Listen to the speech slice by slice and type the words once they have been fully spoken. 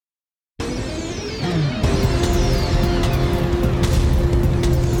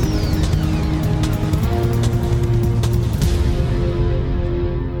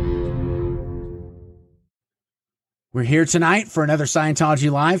We're here tonight for another Scientology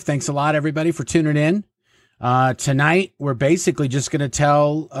Live. Thanks a lot, everybody, for tuning in. Tonight, we're basically just going to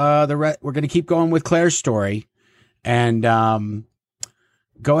tell we're going to keep going with Claire's story, and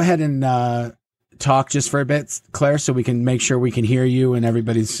go ahead and talk just for a bit, Claire, so we can make sure we can hear you and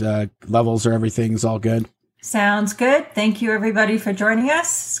everybody's levels or everything's all good. Sounds good. Thank you, everybody, for joining us.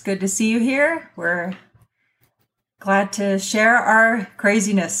 It's good to see you here. We're glad to share our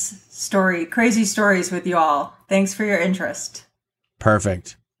crazy stories with you all. Thanks for your interest.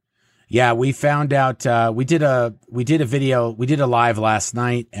 Perfect. Yeah, we found out, we did a live last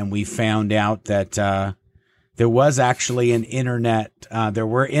night, and we found out that there was actually there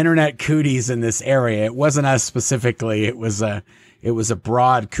were internet cooties in this area. It wasn't us specifically. It was a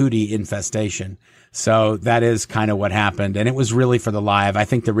broad cootie infestation. So that is kind of what happened. And it was really for the live. I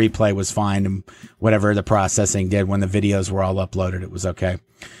think the replay was fine, and whatever the processing did when the videos were all uploaded, it was okay.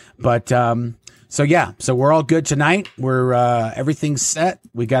 But, so we're all good tonight. We're, everything's set.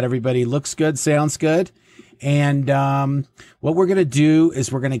 We got everybody looks good, sounds good. And, what we're going to do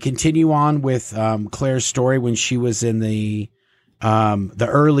is we're going to continue on with, Claire's story when she was in the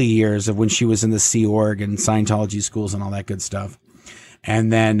early years of when she was in the Sea Org and Scientology schools and all that good stuff.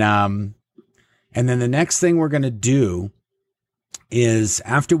 And then the next thing we're going to do is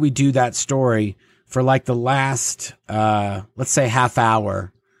after we do that story for like the last, let's say half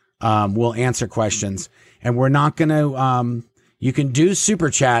hour, we'll answer questions, and we're not going to, you can do super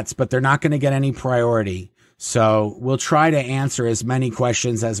chats, but they're not going to get any priority. So we'll try to answer as many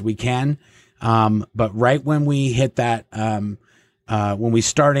questions as we can. But right when we hit that, when we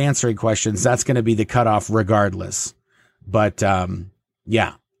start answering questions, that's going to be the cutoff regardless. But,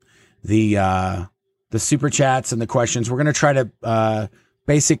 the super chats and the questions, we're going to try to,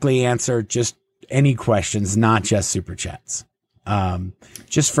 basically answer just any questions, not just super chats.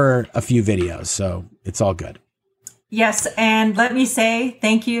 Just for a few videos. So it's all good. Yes. And let me say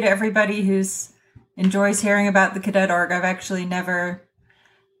thank you to everybody who's enjoys hearing about the Cadet Org. I've actually never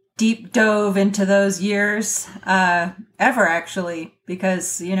deep dove into those years, ever actually,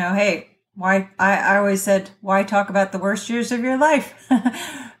 because, hey, why, I always said, why talk about the worst years of your life?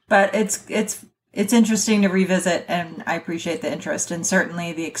 But it's interesting to revisit, and I appreciate the interest, and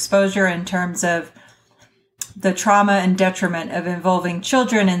certainly the exposure in terms of the trauma and detriment of involving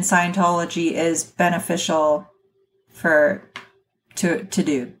children in Scientology is beneficial to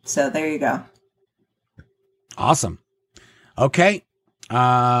do. So there you go. Awesome. Okay.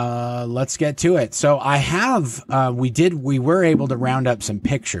 Let's get to it. So I have, we were able to round up some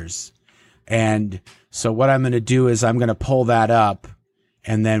pictures. And so what I'm going to do is I'm going to pull that up,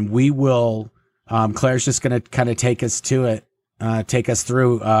 and then we will, Claire's just going to kind of take us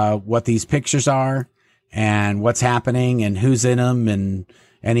through, what these pictures are and what's happening and who's in them and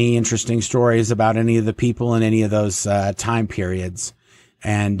any interesting stories about any of the people in any of those, time periods.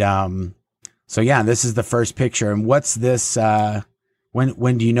 And, this is the first picture. And what's this,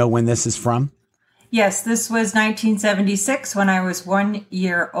 when do you know when this is from? Yes, this was 1976 when I was 1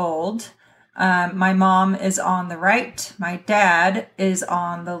 year old. My mom is on the right. My dad is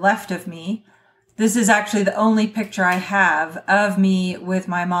on the left of me. This is actually the only picture I have of me with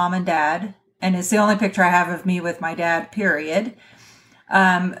my mom and dad. And it's the only picture I have of me with my dad, period.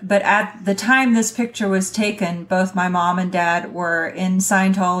 But at the time this picture was taken, both my mom and dad were in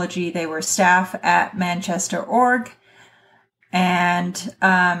Scientology. They were staff at Manchester Org. And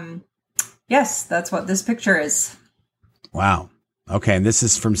yes, that's what this picture is. Wow. Okay. And this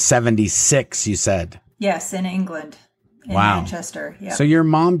is from 76, you said? Yes, in England. In Manchester. Yeah. So your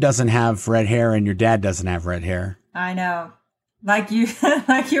mom doesn't have red hair and your dad doesn't have red hair. I know. Like you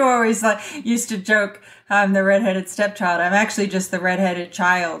always used to joke, I'm the redheaded stepchild. I'm actually just the redheaded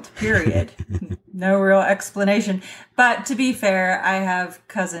child, period. No real explanation. But to be fair, I have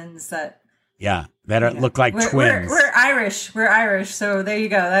cousins that... Yeah, that look like twins. We're Irish. We're Irish. So there you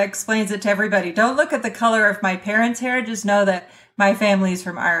go. That explains it to everybody. Don't look at the color of my parents' hair. Just know that my family's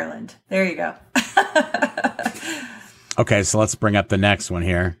from Ireland. There you go. Okay, so let's bring up the next one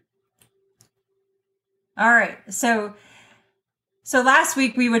here. All right. So last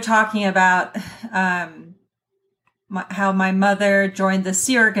week we were talking about how my mother joined the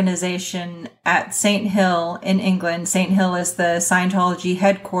Sea Organization at St. Hill in England. St. Hill is the Scientology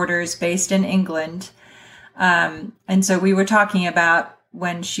headquarters based in England. And so we were talking about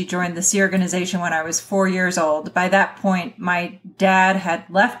when she joined the Sea Organization when I was 4 years old. By that point, my dad had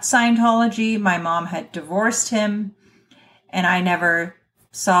left Scientology. My mom had divorced him, and I never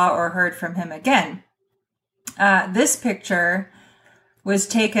saw or heard from him again. This picture was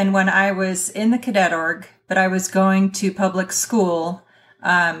taken when I was in the Cadet Org, but I was going to public school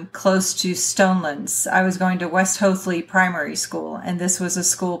close to Stonelands. I was going to West Hoathly Primary School, and this was a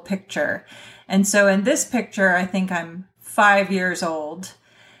school picture. And so in this picture, I think I'm 5 years old.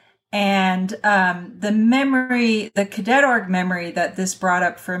 And the cadet org memory that this brought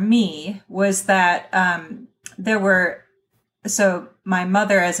up for me was that so my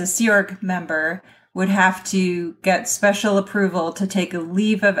mother as a Sea Org member would have to get special approval to take a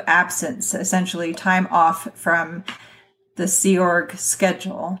leave of absence, essentially time off from the Sea Org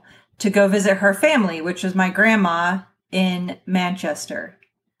schedule, to go visit her family, which was my grandma in Manchester.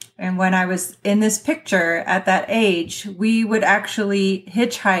 And when I was in this picture at that age, we would actually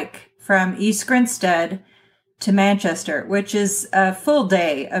hitchhike from East Grinstead to Manchester, which is a full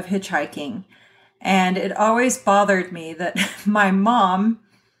day of hitchhiking. And it always bothered me that my mom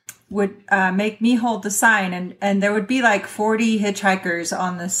would make me hold the sign, and there would be like 40 hitchhikers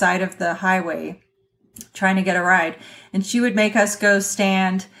on the side of the highway trying to get a ride. And she would make us go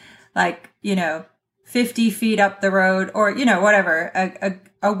stand 50 feet up the road, or, whatever,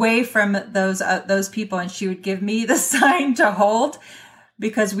 away from those people. And she would give me the sign to hold,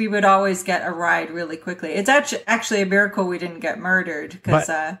 because we would always get a ride really quickly. It's actually a miracle we didn't get murdered.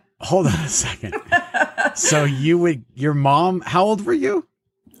 Because hold on a second. So your mom, how old were you?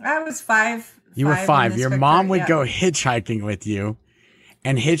 I was 5. You were 5. Your mom would go hitchhiking with you,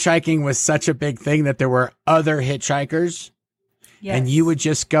 and hitchhiking was such a big thing that there were other hitchhikers. Yes. And you would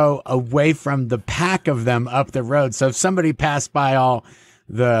just go away from the pack of them up the road. So if somebody passed by all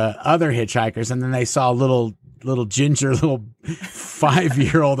the other hitchhikers and then they saw a little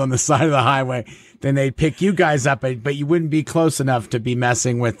 5-year-old on the side of the highway, then they'd pick you guys up, but you wouldn't be close enough to be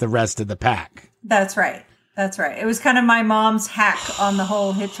messing with the rest of the pack. That's right. It was kind of my mom's hack on the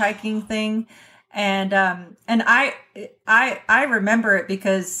whole hitchhiking thing. And I remember it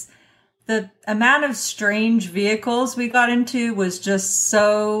because the amount of strange vehicles we got into was just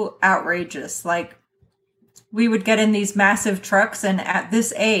so outrageous. Like, we would get in these massive trucks, and at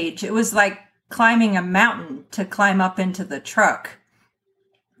this age, it was like climbing a mountain to climb up into the truck.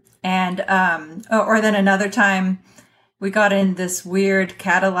 And, or then another time we got in this weird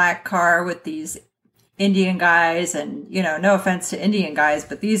Cadillac car with these Indian guys, and, no offense to Indian guys,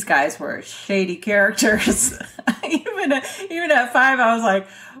 but these guys were shady characters. Even at 5, I was like,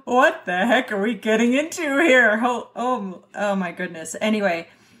 what the heck are we getting into here? Oh my goodness. Anyway,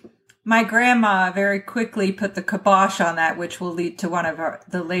 my grandma very quickly put the kibosh on that, which will lead to one of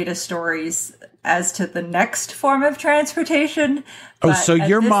the latest stories as to the next form of transportation. Oh, so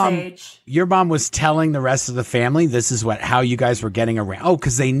your mom was telling the rest of the family this is how you guys were getting around. Oh,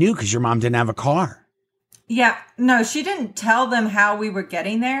 because they knew, because your mom didn't have a car. Yeah, no, she didn't tell them how we were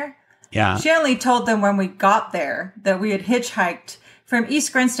getting there. Yeah. She only told them when we got there that we had hitchhiked from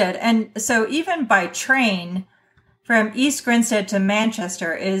East Grinstead. And so even by train from East Grinstead to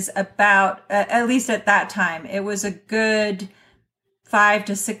Manchester is about, at least at that time, it was a good 5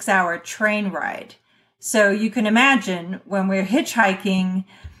 to 6 hour train ride. So you can imagine when we're hitchhiking,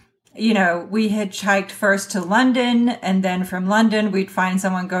 we hitchhiked first to London, and then from London we'd find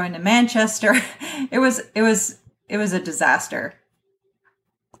someone going to Manchester. It was a disaster.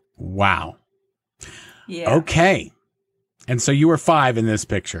 Wow. Yeah. Okay. And so you were 5 in this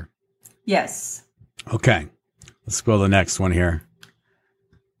picture. Yes. Okay. Let's go to the next one here.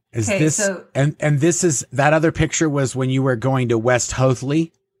 And this is, that other picture was when you were going to West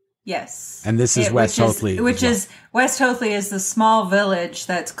Hoathly? Yes. And this is West Hoathly. West Hoathly is the small village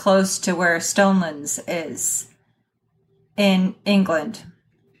that's close to where Stonelands is in England.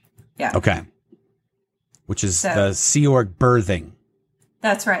 Yeah. Okay. Which is the Sea Org berthing.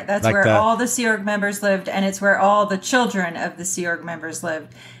 That's right. That's like where all the Sea Org members lived, and it's where all the children of the Sea Org members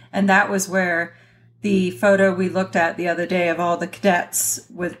lived. And that was where the photo we looked at the other day of all the cadets,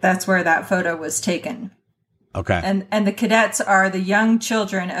 that's where that photo was taken. Okay. And the cadets are the young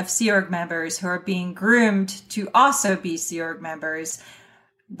children of Sea Org members who are being groomed to also be Sea Org members.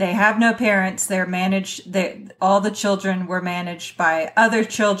 They have no parents. They're managed. All the children were managed by other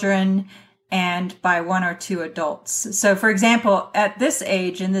children and by 1 or 2 adults. So, for example, at this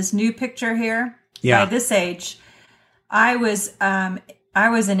age, in this new picture here, by this age, I was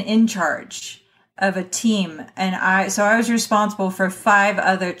an in charge of a team, and I was responsible for 5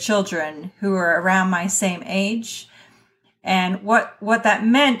 other children who were around my same age. And what that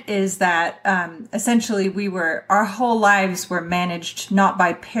meant is that essentially our whole lives were managed not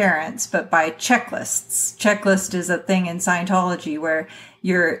by parents but by checklists. Checklist is a thing in Scientology where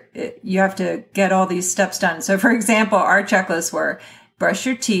you have to get all these steps done. So, for example, our checklists were brush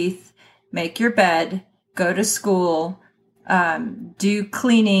your teeth, make your bed, go to school, do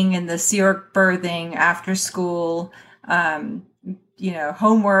cleaning in the Sea Org berthing after school,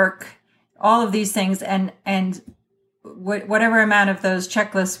 homework, all of these things. And whatever amount of those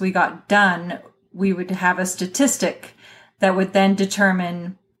checklists we got done, we would have a statistic that would then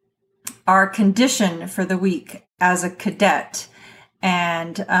determine our condition for the week as a cadet.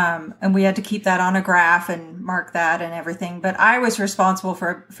 And we had to keep that on a graph and mark that and everything. But I was responsible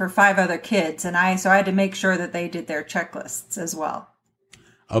for 5 other kids. So I had to make sure that they did their checklists as well.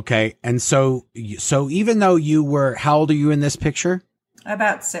 Okay. And so even though you were, how old are you in this picture?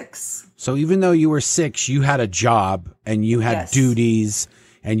 About 6. So even though you were 6, you had a job and you had Yes. duties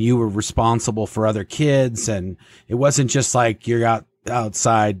and you were responsible for other kids. And it wasn't just like you're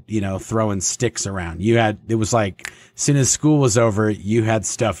outside, throwing sticks around. It was like, as soon as school was over, you had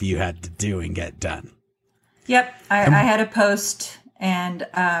stuff you had to do and get done. Yep. I had a post and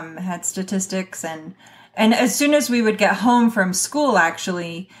had statistics. And as soon as we would get home from school,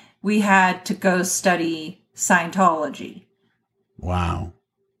 actually, we had to go study Scientology. Wow.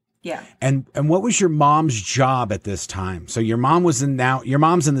 Yeah. And what was your mom's job at this time? So your mom's in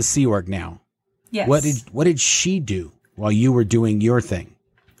the Sea Org now. Yes. What did she do while you were doing your thing?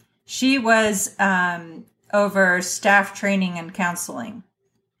 She was over staff training and counseling.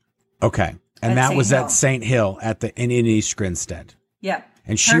 Okay. And that was Hill. at St. Hill in East Grinstead. Yeah.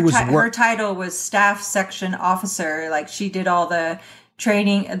 And she her title was staff section officer. Like, she did all the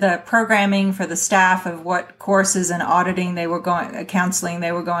training, the programming for the staff of what courses and auditing counseling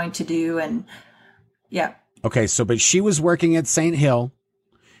they were going to do. And yeah. Okay. So, but she was working at St. Hill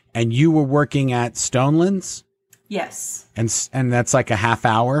and you were working at Stonelands? Yes. And that's like a half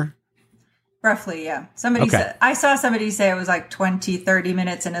hour? Roughly, yeah. I saw somebody say it was like 20, 30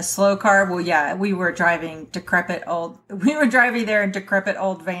 minutes in a slow car. Well, yeah, we were driving there in decrepit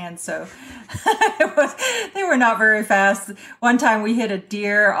old vans. So they were not very fast. One time we hit a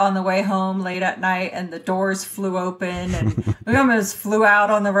deer on the way home late at night and the doors flew open and we almost flew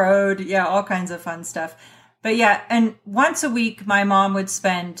out on the road. Yeah, all kinds of fun stuff. But yeah, and once a week, my mom would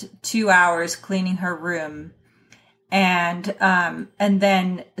spend 2 hours cleaning her room. And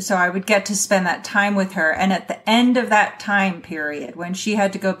then, so I would get to spend that time with her. And at the end of that time period, when she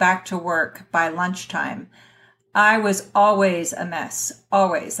had to go back to work by lunchtime, I was always a mess.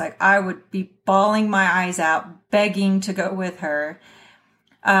 Always. Like, I would be bawling my eyes out, begging to go with her.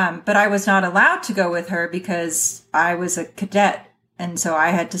 But I was not allowed to go with her because I was a cadet. And so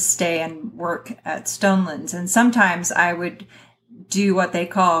I had to stay and work at Stonelands. And sometimes I would do what they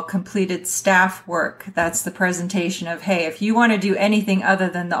call completed staff work. That's the presentation of, hey, if you want to do anything other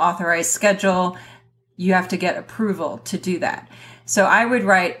than the authorized schedule, you have to get approval to do that. So I would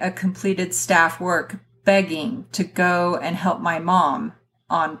write a completed staff work begging to go and help my mom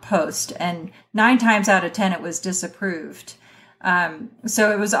on post. And 9 times out of 10, it was disapproved.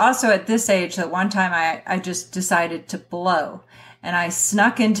 So it was also at this age that one time I just decided to blow. And I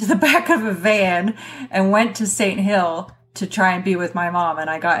snuck into the back of a van and went to St. Hill to try and be with my mom. And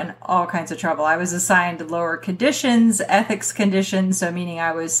I got in all kinds of trouble. I was assigned lower conditions, ethics conditions. So meaning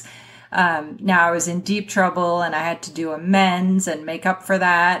I was, now I was in deep trouble and I had to do amends and make up for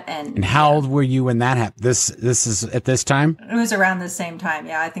that. And how old were you when that happened? This is at this time? It was around the same time.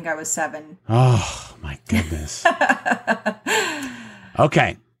 Yeah. I think I was 7. Oh my goodness.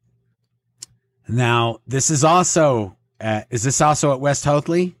 Okay. Now this is also, is this also at West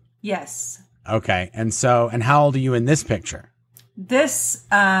Hoathly? Yes. Okay. And how old are you in this picture? This,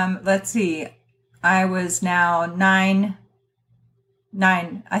 let's see. I was now 9.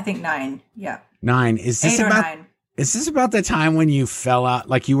 I think 9. Yeah. 9. Is this 8 or about 9? Is this about the time when you fell out?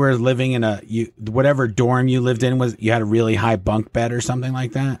 Like you were living in whatever dorm you lived in, you had a really high bunk bed or something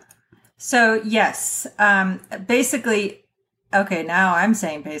like that? So yes, basically, okay, now I'm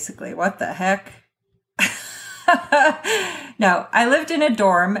saying basically, what the heck? No, I lived in a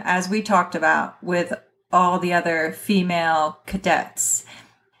dorm, as we talked about, with all the other female cadets.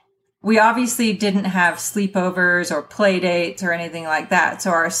 We obviously didn't have sleepovers or play dates or anything like that.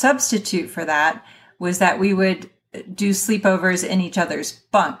 So our substitute for that was that we would do sleepovers in each other's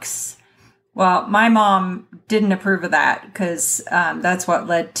bunks. Well, my mom didn't approve of that because that's what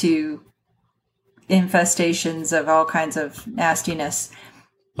led to infestations of all kinds of nastiness.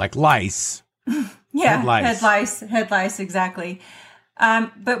 Like lice. Yeah, head lice, exactly.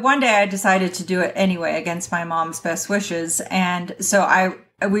 But one day I decided to do it anyway against my mom's best wishes. And so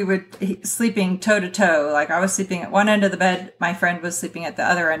we were sleeping toe to toe. Like I was sleeping at one end of the bed. My friend was sleeping at the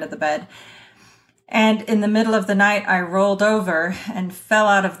other end of the bed. And in the middle of the night, I rolled over and fell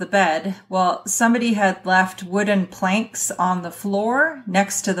out of the bed. Well, somebody had left wooden planks on the floor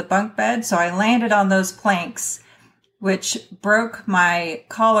next to the bunk bed. So I landed on those planks, which broke my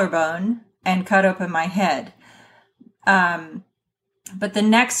collarbone and cut open my head. But the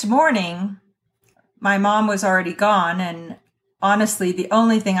next morning, my mom was already gone. And honestly, the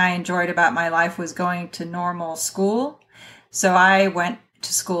only thing I enjoyed about my life was going to normal school. So I went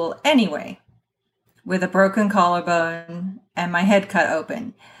to school anyway with a broken collarbone and my head cut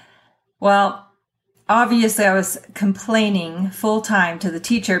open. Well, obviously I was complaining full time to the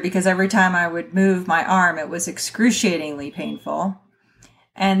teacher because every time I would move my arm, it was excruciatingly painful.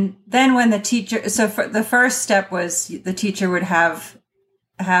 And then when the teacher, so for the first step was the teacher would have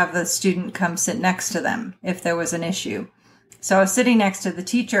the student come sit next to them if there was an issue. So I was sitting next to the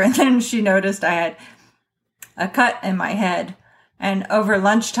teacher, and then she noticed I had a cut in my head. And over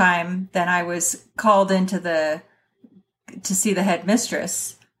lunchtime, then I was called into to see the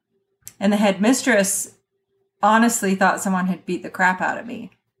headmistress. And the headmistress honestly thought someone had beat the crap out of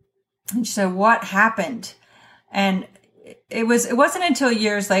me. And she said, "What happened?" And it wasn't until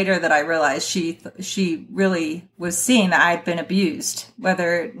years later that I realized she really was seeing that I'd been abused,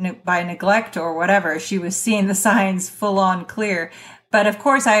 whether by neglect or whatever. She was seeing the signs full on clear. But of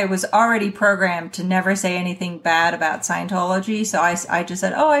course, I was already programmed to never say anything bad about Scientology. So I just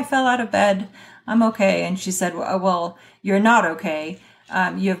said, "Oh, I fell out of bed. I'm okay." And she said, "Well, you're not okay.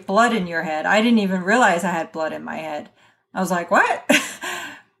 You have blood in your head." I didn't even realize I had blood in my head. I was like, "What?"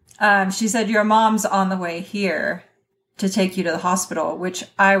 She said, "Your mom's on the way here to take you to the hospital," which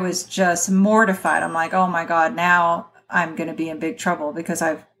I was just mortified. I'm like, oh my God, now I'm going to be in big trouble because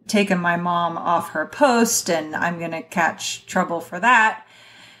I've taken my mom off her post and I'm going to catch trouble for that.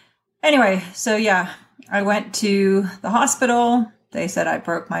 Anyway, so yeah, I went to the hospital. They said I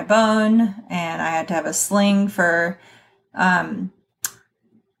broke my bone and I had to have a sling for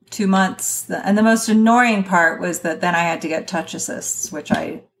 2 months. And the most annoying part was that then I had to get touch assists, which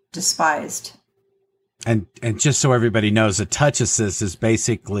I despised. And just so everybody knows, a touch assist is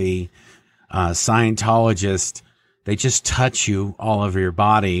basically Scientologists. They just touch you all over your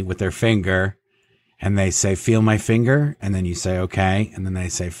body with their finger, and they say, "Feel my finger," and then you say, "Okay," and then they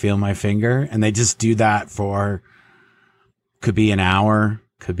say, "Feel my finger," and they just do that for, could be an hour,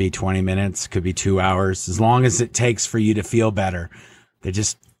 could be 20 minutes, could be 2 hours, as long as it takes for you to feel better.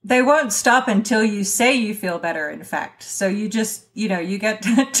 They won't stop until you say you feel better, in fact. So you just, you get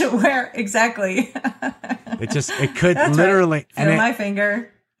to where exactly. It could literally. Right. Feel my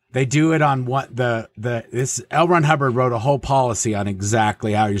finger. They do it on what this L. Ron Hubbard wrote a whole policy on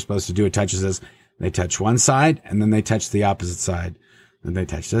exactly how you're supposed to do it. Touches this. They touch one side and then they touch the opposite side. Then they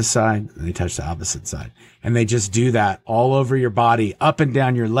touch this side and they touch the opposite side. And they just do that all over your body, up and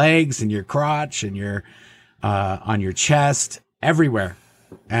down your legs and your crotch and your, on your chest, everywhere.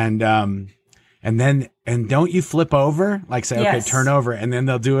 And don't you flip over? Like say, yes. Okay, turn over. And then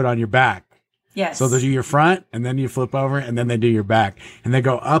they'll do it on your back. Yes. So they'll do your front and then you flip over and then they do your back and they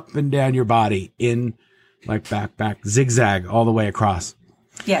go up and down your body in like back, zigzag all the way across.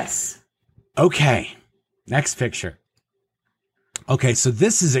 Yes. Okay. Next picture. Okay. So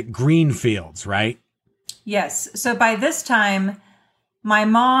this is at Greenfields, right? Yes. So by this time, my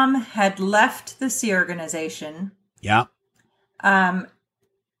mom had left the Sea organization. Yeah.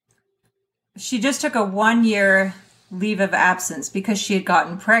 She just took a 1-year leave of absence because she had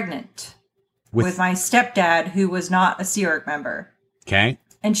gotten pregnant with my stepdad, who was not a Sea Org member. Okay.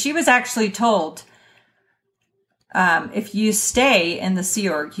 And she was actually told, if you stay in the Sea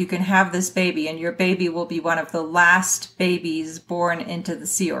Org, you can have this baby, and your baby will be one of the last babies born into the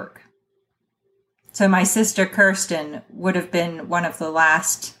Sea Org. So my sister Kirsten would have been one of the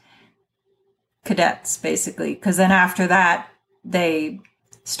last cadets, basically, because then after that, they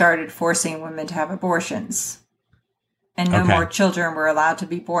started forcing women to have abortions. And no more children were allowed to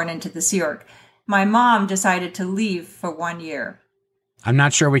be born into the Sea Org. My mom decided to leave for 1 year. I'm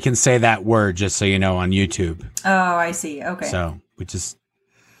not sure we can say that word, just so you know, on YouTube. Oh, I see. Okay. So we just,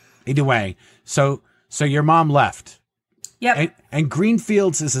 either way. So your mom left. Yep. And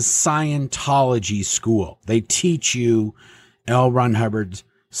Greenfields is a Scientology school. They teach you L. Ron Hubbard's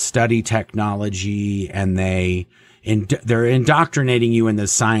study technology, and they're indoctrinating you in the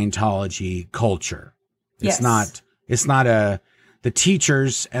Scientology culture. It's yes. The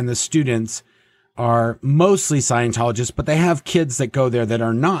teachers and the students are mostly Scientologists, but they have kids that go there that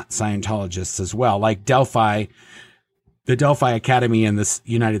are not Scientologists as well, like the Delphi Academy in the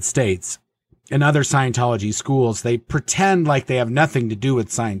United States and other Scientology schools. They pretend like they have nothing to do with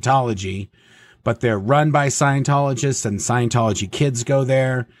Scientology, but they're run by Scientologists, and Scientology kids go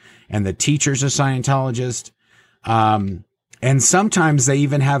there, and the teachers are Scientologists. And sometimes they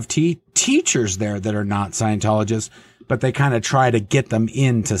even have teachers there that are not Scientologists, but they kind of try to get them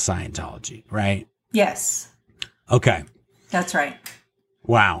into Scientology, right? Yes. Okay. That's right.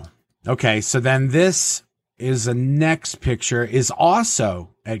 Wow. Okay. So then this is a next picture, is also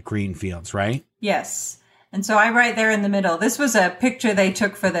at Greenfields, right? Yes. And so I'm right there in the middle. This was a picture they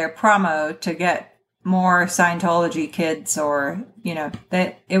took for their promo to get more Scientology kids, or,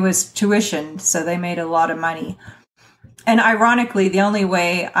 that it was tuition. So they made a lot of money. And ironically, the only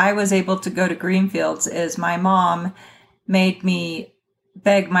way I was able to go to Greenfields is my mom made me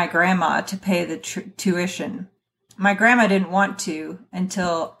beg my grandma to pay the tuition. My grandma didn't want to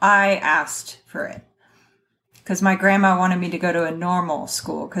until I asked for it, because my grandma wanted me to go to a normal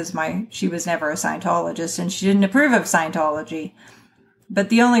school because she was never a Scientologist and she didn't approve of Scientology. But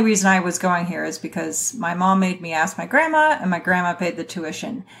the only reason I was going here is because my mom made me ask my grandma, and my grandma paid the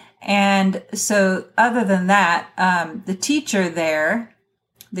tuition. And so other than that, the teacher there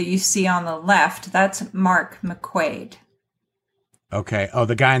that you see on the left, that's Mark McQuaid. Okay. Oh,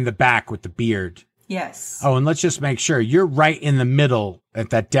 the guy in the back with the beard. Yes. Oh, and let's just make sure you're right in the middle at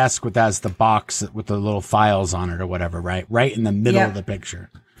that desk with the box with the little files on it or whatever, right? Right in the middle of the picture.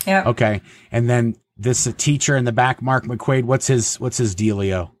 Yeah. Okay. And then this teacher in the back, Mark McQuaid, what's his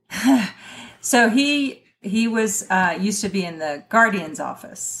dealio? So he was used to be in the Guardian's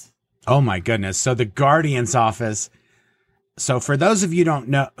office. Oh my goodness. So the Guardian's office. So for those of you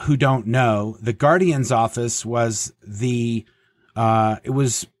who don't know, the Guardian's office was it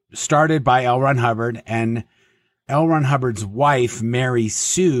was started by L. Ron Hubbard, and L. Ron Hubbard's wife, Mary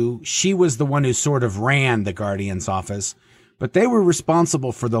Sue, she was the one who sort of ran the Guardian's office, but they were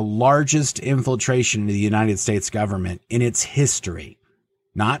responsible for the largest infiltration into the United States government in its history.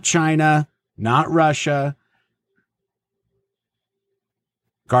 Not China, not Russia.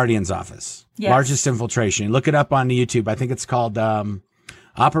 Guardian's office. Yes. Largest infiltration. Look it up on YouTube. I think it's called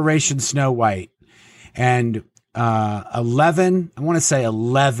Operation Snow White. And 11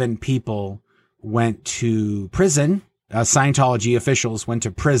 people went to prison. Scientology officials went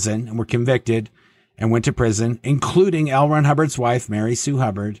to prison and were convicted and went to prison, including L. Ron Hubbard's wife, Mary Sue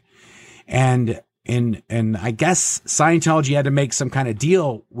Hubbard. And I guess Scientology had to make some kind of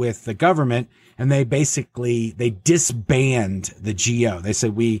deal with the government, and they disbanded the GO. They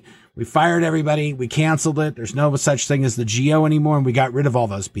said, we fired everybody. We canceled it. There's no such thing as the GO anymore. And we got rid of all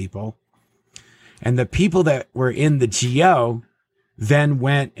those people. And the people that were in the GO then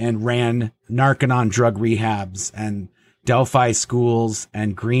went and ran Narconon drug rehabs and Delphi schools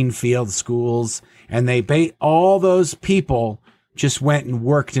and Greenfield schools. And all those people just went and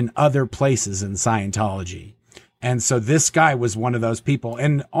worked in other places in Scientology. And so this guy was one of those people.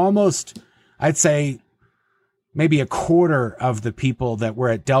 And almost, I'd say, maybe a quarter of the people that were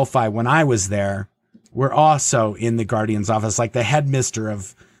at Delphi when I was there were also in the Guardian's office. Like the headmister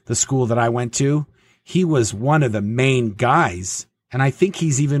of the school that I went to, he was one of the main guys. And I think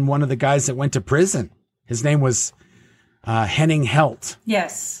he's even one of the guys that went to prison. His name was Henning Helt.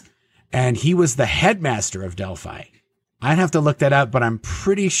 Yes. And he was the headmaster of Delphi. I'd have to look that up, but I'm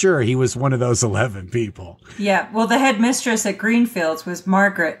pretty sure he was one of those 11 people. Yeah. Well, the headmistress at Greenfields was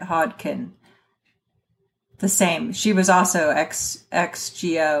Margaret Hodkin. The same. She was also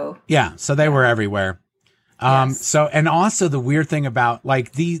ex-GO. Yeah. So they were everywhere. Yes. So, and also the weird thing about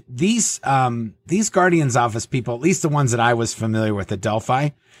like these Guardian's office people, at least the ones that I was familiar with at Delphi,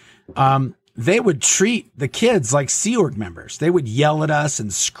 they would treat the kids like Sea Org members. They would yell at us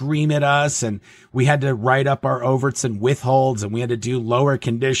and scream at us, and we had to write up our overts and withholds, and we had to do lower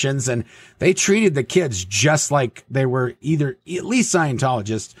conditions, and they treated the kids just like they were either at least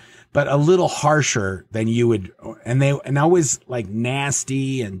Scientologists, but a little harsher than you would, and always like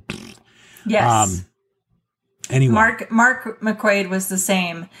nasty and yes. Anyway. Mark McQuaid was the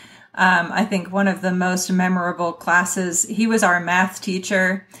same. I think one of the most memorable classes, he was our math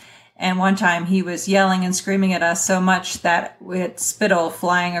teacher. And one time he was yelling and screaming at us so much that we had spittle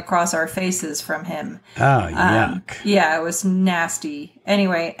flying across our faces from him. Oh, yuck. Yeah, it was nasty.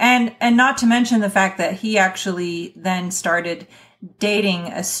 Anyway, and not to mention the fact that he actually then started dating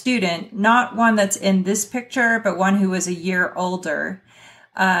a student, not one that's in this picture, but one who was a year older.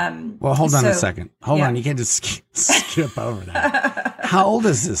 Well, hold on a second. Hold on. You can't just skip over that. How old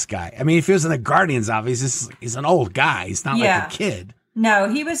is this guy? I mean, if he was in the Guardian's office, he's an old guy. He's not like a kid. No,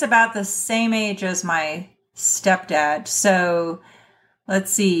 he was about the same age as my stepdad. So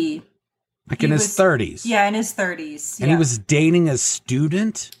let's see. Like in his 30s. Yeah, in his 30s. And he was dating a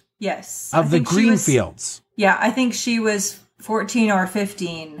student? Yes. Of the Greenfields. I think she was 14 or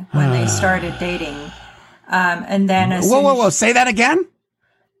 15 when they started dating. And then Whoa. Say that again?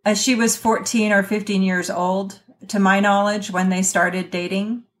 She was 14 or 15 years old, to my knowledge, when they started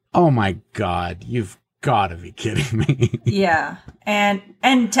dating. Oh my God. You've got to be kidding me. Yeah. And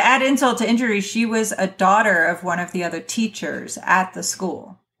to add insult to injury, she was a daughter of one of the other teachers at the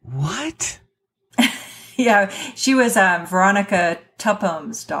school. What? Yeah, she was Veronica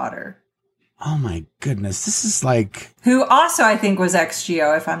Tupham's daughter. Oh my goodness. This is like... Who also, I think, was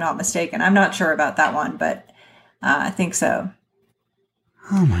ex-GO, if I'm not mistaken. I'm not sure about that one, but I think so.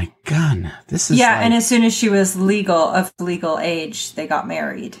 Oh my God. This is Yeah, and as soon as she was of legal age, they got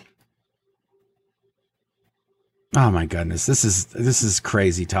married. Oh my goodness. This is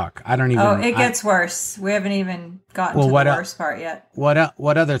crazy talk. I don't even... Oh, it gets worse. We haven't even gotten to the worst part yet.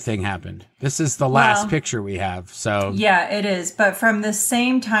 What other thing happened? This is the last picture we have, so... Yeah, it is. But from the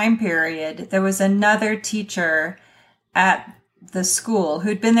same time period, there was another teacher at the school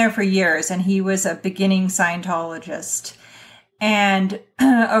who'd been there for years, and he was a beginning Scientologist. And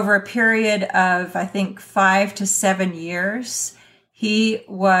over a period of, I think, 5 to 7 years... he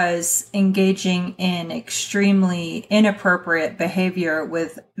was engaging in extremely inappropriate behavior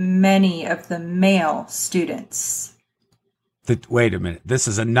with many of the male students. Wait a minute. This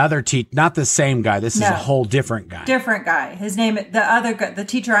is another not the same guy. This is a whole different guy. Different guy. His name, the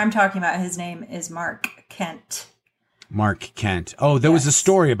teacher I'm talking about, his name is Mark Kent. Mark Kent. Oh, there was a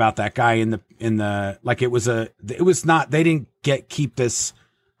story about that guy in the like it was not, they didn't keep this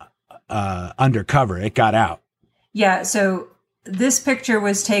undercover. It got out. Yeah. So this picture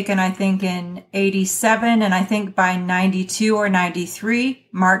was taken, I think, in 87, and I think by 92 or 93,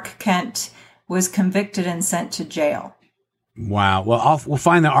 Mark Kent was convicted and sent to jail. Wow. Well, we'll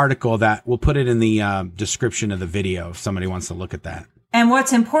find the article that we'll put it in the description of the video if somebody wants to look at that. And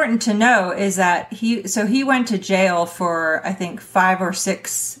what's important to know is that he went to jail for, I think, 5 or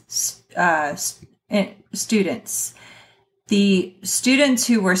 6 students. The students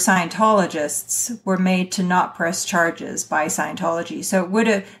who were Scientologists were made to not press charges by Scientology. So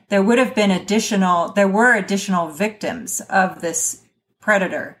there were additional victims of this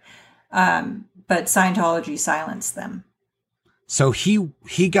predator, but Scientology silenced them. So he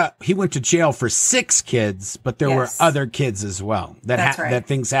went to jail for 6 kids, but there were other kids as well that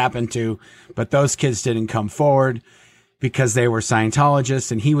things happened to, but those kids didn't come forward because they were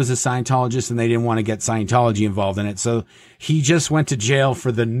Scientologists and he was a Scientologist and they didn't want to get Scientology involved in it. So he just went to jail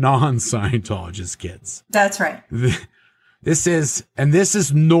for the non-Scientologist kids. That's right. This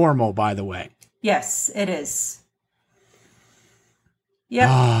is normal, by the way. Yes, it is. Yep.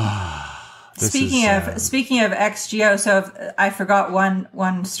 Speaking of ex-GO, so I forgot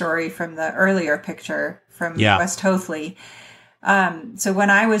one story from the earlier picture from West Hoathly. So when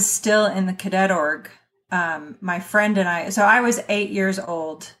I was still in the cadet org, my friend and I was 8 years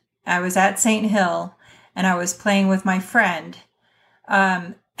old. I was at St. Hill and I was playing with my friend.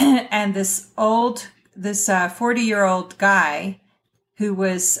 And this 40-year-old guy who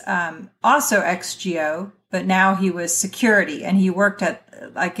was, also ex-GO, but now he was security and he worked at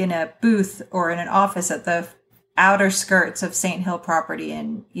in a booth or in an office at the outer skirts of St. Hill property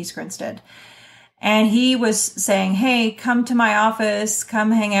in East Grinstead. And he was saying, hey, come to my office,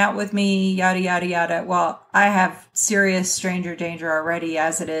 come hang out with me, yada, yada, yada. Well, I have serious stranger danger already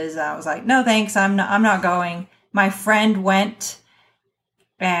as it is. I was like, no, thanks. I'm not going. My friend went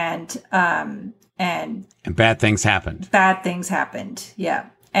and bad things happened. Bad things happened. Yeah.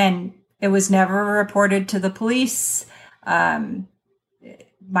 And it was never reported to the police.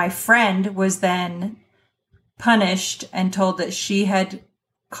 My friend was then punished and told that she had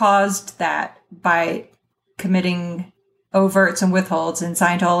caused that by committing overts and withholds. In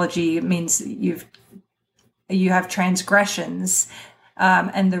Scientology, it means you have transgressions,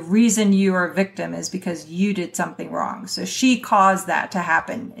 and the reason you are a victim is because you did something wrong. So she caused that to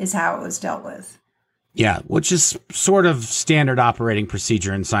happen, is how it was dealt with. Yeah, which is sort of standard operating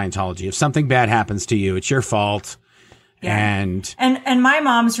procedure in Scientology. If something bad happens to you, it's your fault. Yeah. And my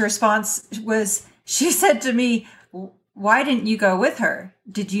mom's response was, she said to me, why didn't you go with her?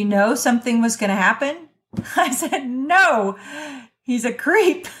 Did you know something was going to happen? I said, no, he's a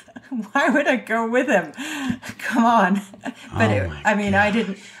creep. Why would I go with him? Come on. But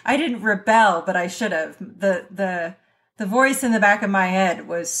I didn't rebel, but I should have. The voice in the back of my head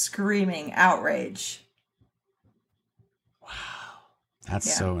was screaming outrage. Wow.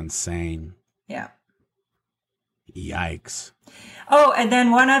 That's so insane. Yeah. Yikes. Oh, and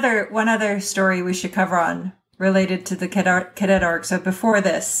then one other story we should cover on related to the cadet org. So before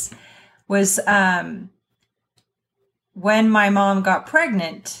this was when my mom got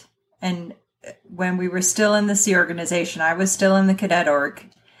pregnant and when we were still in the Sea organization, I was still in the cadet org.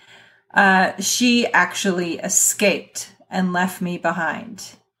 She actually escaped and left me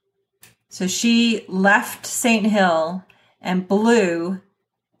behind. So she left St. Hill and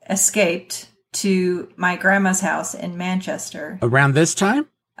escaped to my grandma's house in Manchester. Around this time?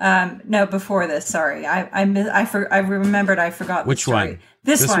 No, before this. Sorry, I remembered. I forgot. Which the story. one?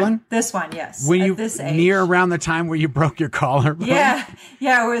 This one. This one. Yes. Were you at this age. near around the time where you broke your collarbone? Yeah.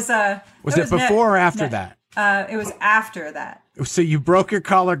 It was. Was it before or after that? It was after that. So you broke your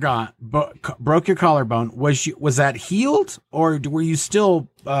collarbone. Was that healed, or were you still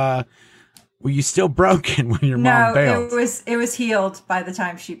broken when your mom bailed? No, it was healed by the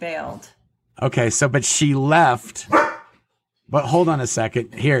time she bailed. Okay, but she left. But hold on a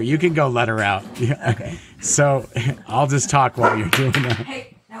second. Here, you can go let her out. Okay. So I'll just talk while you're doing that.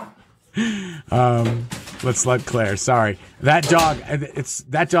 Hey, no. Let's let Claire. Sorry, that dog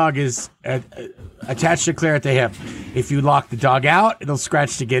is attached to Claire at the hip. If you lock the dog out, it'll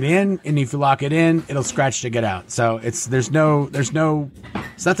scratch to get in, and if you lock it in, it'll scratch to get out. So it's nothing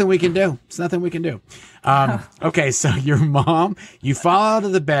we can do. It's nothing we can do. Okay, so your mom, you fall out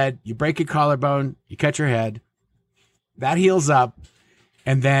of the bed, you break your collarbone, you cut your head, that heals up.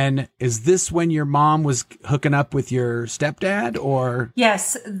 And then, is this when your mom was hooking up with your stepdad, or?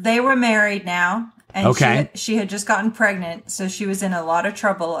 Yes, they were married now. And okay. She had just gotten pregnant, so she was in a lot of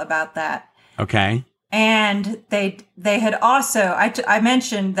trouble about that. Okay. And they had also, I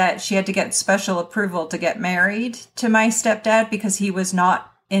mentioned that she had to get special approval to get married to my stepdad because he was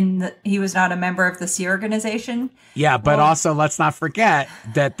not a member of the Sea organization. Yeah, but also let's not forget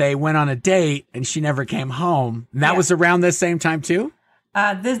that they went on a date and she never came home. And that was around this same time too?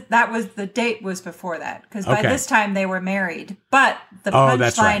 The date was before that because by this time they were married. But the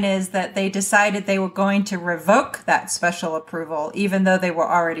punchline is that they decided they were going to revoke that special approval, even though they were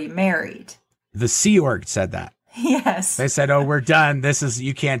already married. The Sea Org said that. Yes. They said, "Oh, we're done.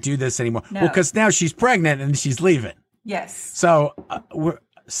 You can't do this anymore." No. Well, because now she's pregnant and she's leaving. Yes. So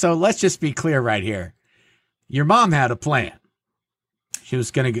let's just be clear right here. Your mom had a plan. She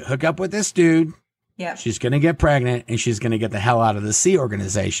was going to hook up with this dude. Yeah. She's going to get pregnant and she's going to get the hell out of the Sea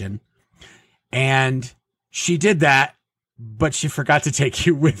organization. And she did that, but she forgot to take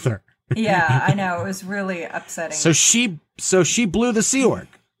you with her. Yeah, I know. It was really upsetting. So she blew the Sea Org.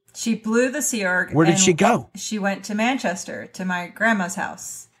 She blew the Sea Org. Where did she go? She went to Manchester to my grandma's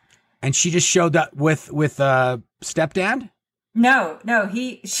house. And she just showed up with stepdad? No,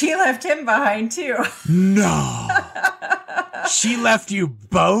 she left him behind too. No. She left you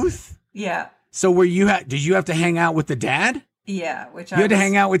both? Yeah. So did you have to hang out with the dad? Yeah, you had to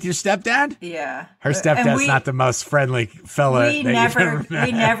hang out with your stepdad? Yeah. Her stepdad's not the most friendly fella. We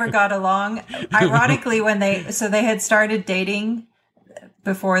never got along. Ironically, when they had started dating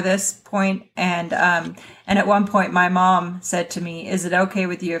before this point, and at one point my mom said to me, "Is it okay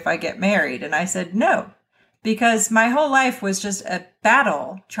with you if I get married?" And I said no, because my whole life was just a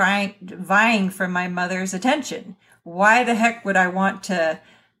battle vying for my mother's attention. Why the heck would I want to,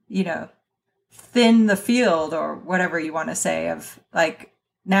 thin the field or whatever you want to say of like,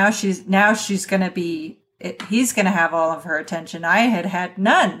 now she's going to be, he's going to have all of her attention. I had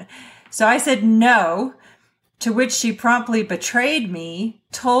none. So I said no, to which she promptly betrayed me,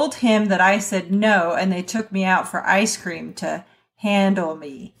 told him that I said no, and they took me out for ice cream to handle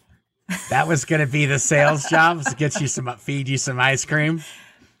me. That was going to be the sales job, to feed you some ice cream.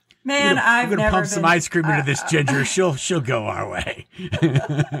 Man, I'm going to pump some ice cream into this ginger. She'll go our way.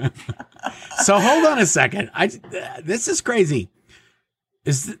 So hold on a second. This is crazy.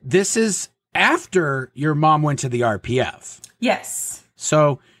 This is after your mom went to the RPF? Yes.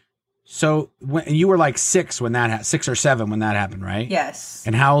 So when you were like 6 or 7 when that happened, right? Yes.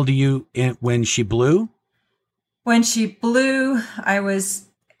 And how old are you when she blew? When she blew, I was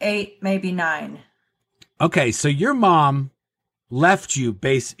 8, maybe 9. Okay, so your mom left you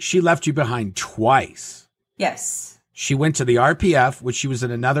behind twice. Yes. She went to the RPF, which she was in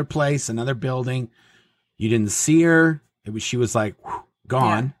another place, another building. You didn't see her. She was like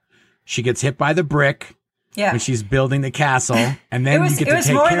gone. Yeah. She gets hit by the brick. Yeah. When she's building the castle, and then you get to take care of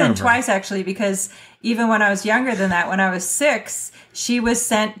her. It was more than twice, actually, because even when I was younger than that, when I was 6, she was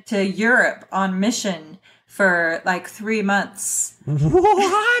sent to Europe on mission for like 3 months.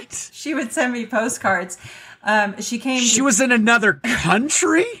 What? She would send me postcards. She was in another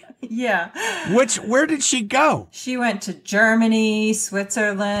country? Yeah. Where did she go? She went to Germany,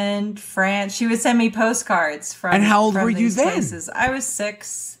 Switzerland, France. She would send me postcards from. And how old were you then? Places. I was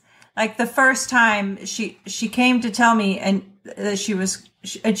 6. Like the first time she came to tell me, and she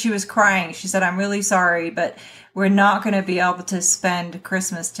was crying. She said, "I'm really sorry, but we're not going to be able to spend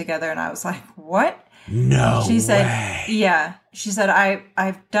Christmas together." And I was like, "What?" No. She said, way. "Yeah." She said,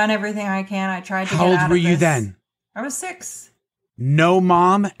 "I've done everything I can. I tried to." How get old out were of you this." then? I was 6. No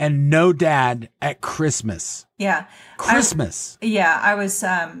mom and no dad at Christmas. Yeah. Christmas. I was.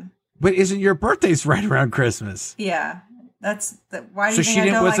 But isn't your birthday's right around Christmas? Yeah. Why do you think I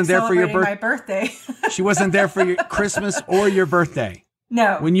don't like celebrating my birthday? She wasn't there for your Christmas or your birthday.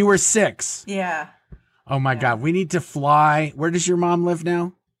 No. When you were 6. Yeah. Oh my God. We need to fly. Where does your mom live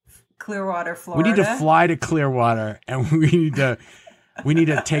now? Clearwater, Florida. We need to fly to Clearwater, and we need to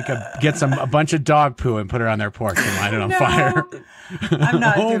get a bunch of dog poo and put it on their porch and light it on fire. I'm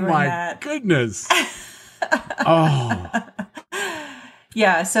not doing that. Oh my goodness. Oh.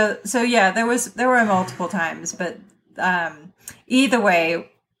 Yeah, so yeah, there were multiple times, but either way,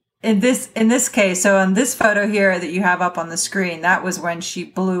 in this case, so on this photo here that you have up on the screen, that was when she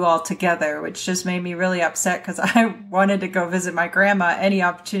blew all together, which just made me really upset because I wanted to go visit my grandma any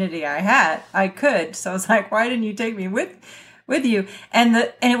opportunity I could. So I was like, why didn't you take me with you?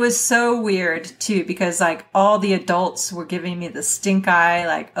 And it was so weird too, because like all the adults were giving me the stink eye,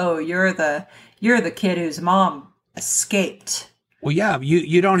 like, oh, you're the kid whose mom escaped. Well, yeah,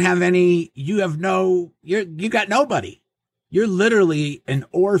 you don't have any, you got nobody. You're literally an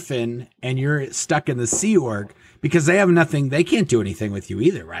orphan and you're stuck in the Sea Org because they have nothing. They can't do anything with you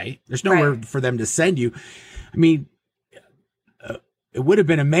either, right? There's nowhere for them to send you. I mean, it would have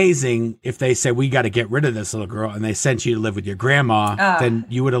been amazing if they said, we got to get rid of this little girl, and they sent you to live with your grandma. Then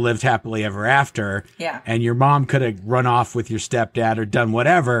you would have lived happily ever after. Yeah. And your mom could have run off with your stepdad or done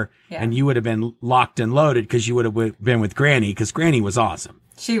whatever. Yeah. And you would have been locked and loaded because you would have been with Granny, because Granny was awesome.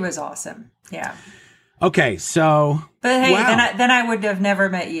 She was awesome. Yeah. Okay, so. But hey, wow. then I would have never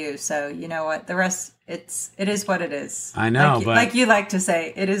met you. So you know what? The rest, it is what it is. I know, like you like to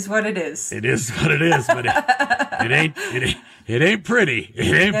say, it is what it is. It is what it is, but it ain't pretty. It ain't pretty.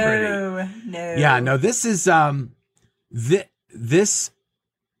 No. Yeah, no. This is this.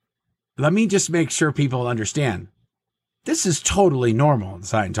 Let me just make sure people understand. This is totally normal in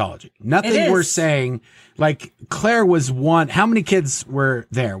Scientology. Nothing we're saying. Like Claire was one. How many kids were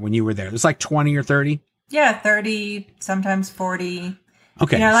there when you were there? It was like 20 or 30. Yeah, 30, sometimes 40.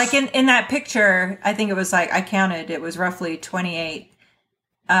 Okay. You know, like in that picture, I think it was like, I counted, it was roughly 28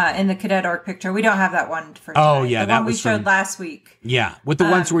 in the cadet org picture. We don't have that one for tonight. Oh, yeah. The one we showed last week. Yeah. With the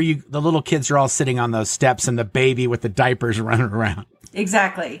ones where the little kids are all sitting on those steps and the baby with the diapers running around.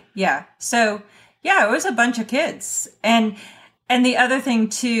 Exactly. Yeah. So, yeah, it was a bunch of kids. And the other thing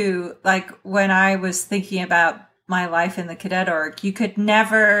too, like when I was thinking about my life in the cadet org, you could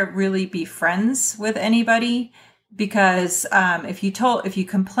never really be friends with anybody because if you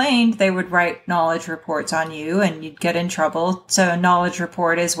complained, they would write knowledge reports on you and you'd get in trouble. So a knowledge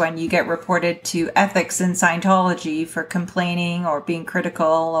report is when you get reported to ethics in Scientology for complaining or being critical,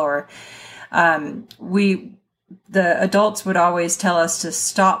 or the adults would always tell us to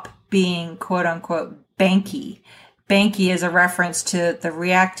stop being quote unquote banky. Banky is a reference to the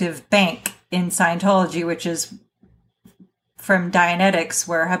reactive bank in Scientology, which is from Dianetics,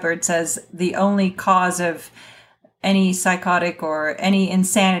 where Hubbard says the only cause of any psychotic or any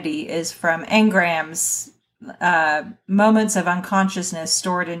insanity is from engrams, moments of unconsciousness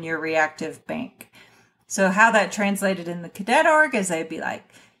stored in your reactive bank. So how that translated in the cadet org is they'd be like,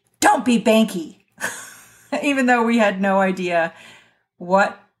 don't be banky. Even though we had no idea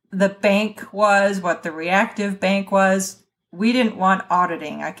what the bank was, what the reactive bank was, we didn't want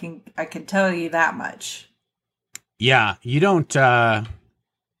auditing. I can tell you that much. Yeah, you don't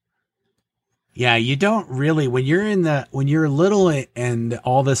really, when you're little and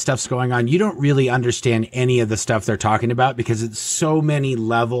all this stuff's going on, you don't really understand any of the stuff they're talking about because it's so many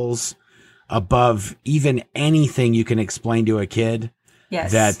levels above even anything you can explain to a kid.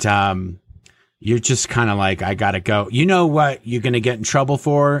 Yes. That you're just kind of like, I gotta go. You know what you're going to get in trouble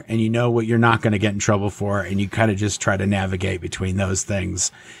for, and you know what you're not going to get in trouble for, and you kind of just try to navigate between those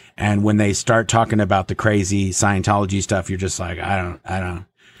things. And when they start talking about the crazy Scientology stuff, you're just like, I don't.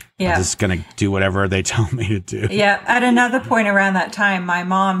 Yeah. I'm just going to do whatever they tell me to do. Yeah. At another point around that time, my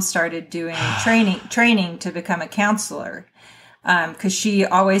mom started doing training to become a counselor. Because she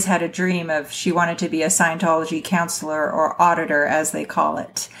always had a dream of, she wanted to be a Scientology counselor or auditor, as they call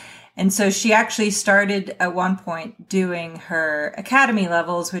it. And so she actually started at one point doing her academy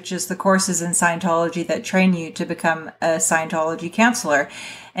levels, which is the courses in Scientology that train you to become a Scientology counselor.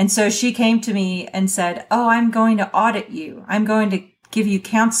 And so she came to me and said, oh, I'm going to audit you. I'm going to give you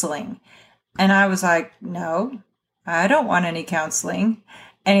counseling. And I was like, no, I don't want any counseling.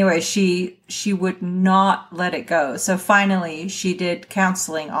 Anyway, she would not let it go. So finally she did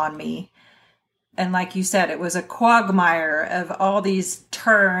counseling on me. And like you said, it was a quagmire of all these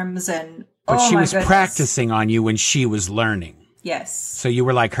terms and But she was practicing on you when she was learning. Yes. So you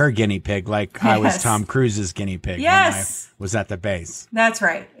were like her guinea pig, like yes. I was Tom Cruise's guinea pig yes. when I was at the base. That's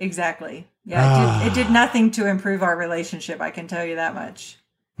right. Exactly. Yeah, it did nothing to improve our relationship, I can tell you that much.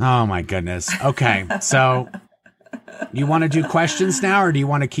 Oh, my goodness. Okay. So You want to do questions now, or do you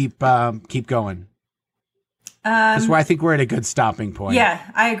want to keep going? Because I think we're at a good stopping point. Yeah,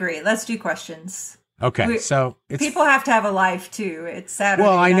 I agree. Let's do questions. Okay, so people have to have a life too. It's Saturday.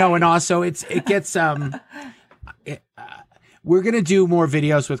 Well, I know, night. and also it gets we're gonna do more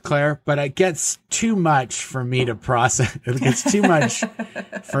videos with Claire, but it gets too much for me to process. It gets too much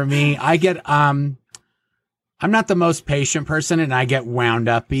for me. I get I'm not the most patient person, and I get wound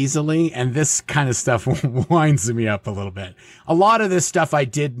up easily, and this kind of stuff winds me up a little bit. A lot of this stuff I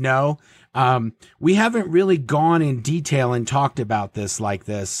did know. We haven't really gone in detail and talked about this like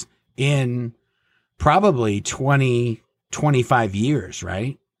this in probably 20, 25 years,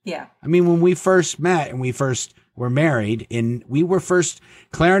 right? Yeah. I mean, when we first met and we first were married,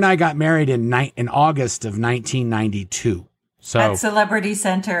 Claire and I got married in August of 1992. So at Celebrity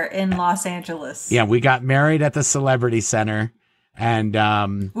Center in Los Angeles. Yeah, we got married at the Celebrity Center, and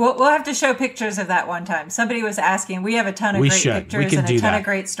we'll have to show pictures of that one time. Somebody was asking. We have a ton of great pictures and a ton of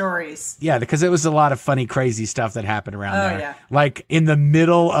great stories. Yeah, because it was a lot of funny, crazy stuff that happened around there. Yeah. Like in the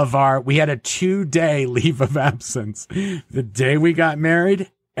middle of we had a 2-day leave of absence. The day we got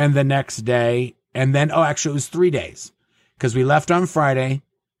married and the next day, and then actually it was 3 days, because we left on Friday.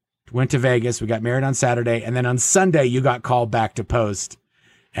 Went to Vegas. We got married on Saturday, and then on Sunday you got called back to post,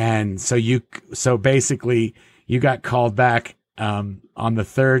 and so basically you got called back on a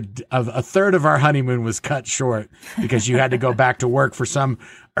third of our honeymoon was cut short because you had to go back to work for some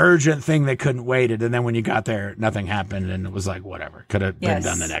urgent thing that couldn't wait it, and then when you got there, nothing happened, and it was like whatever, could have been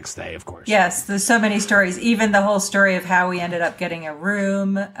done the next day, of course. Yes, there's so many stories. Even the whole story of how we ended up getting a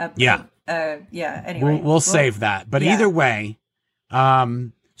room. Anyway, we'll save that, but either way,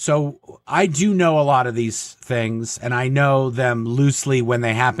 So I do know a lot of these things, and I know them loosely when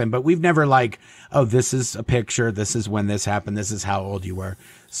they happen, but we've never this is a picture. This is when this happened. This is how old you were.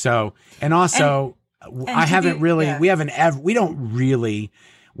 So, and also I haven't really, we don't really,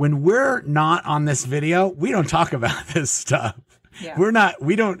 when we're not on this video, we don't talk about this stuff. Yeah.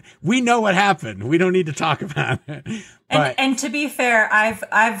 We know what happened. We don't need to talk about it. And to be fair,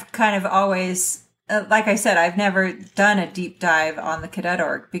 I've kind of always, like I said, I've never done a deep dive on the cadet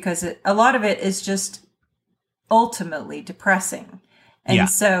org because a lot of it is just ultimately depressing. And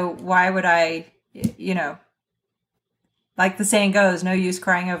so why would I, like the saying goes, no use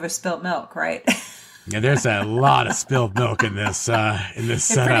crying over spilt milk, right? Yeah, there's a lot of spilled milk in this It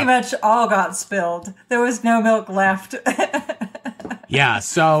setup. pretty much all got spilled. There was no milk left. Yeah,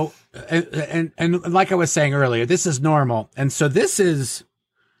 so, and like I was saying earlier, this is normal. And so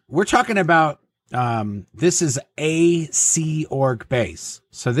we're talking about, this is a Sea Org base.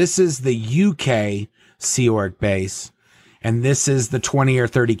 So this is the UK Sea Org base. And this is the 20 or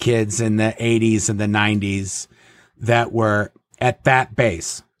 30 kids in the 80s and the 90s that were at that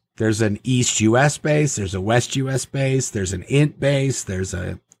base. There's an East US base. There's a West US base. There's an INT base. There's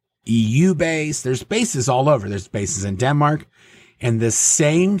a EU base. There's bases all over. There's bases in Denmark. And the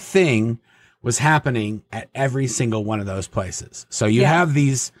same thing was happening at every single one of those places. So you have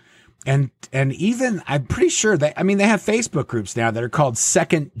these, and even I'm pretty sure they have Facebook groups now that are called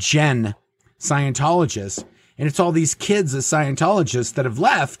second gen Scientologists. And it's all these kids as Scientologists that have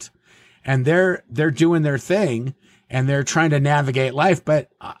left, and they're doing their thing and they're trying to navigate life. But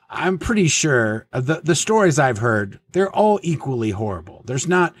I'm pretty sure the stories I've heard, they're all equally horrible. There's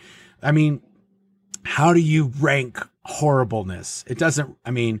not, how do you rank horribleness? It doesn't,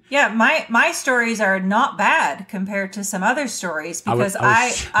 my stories are not bad compared to some other stories because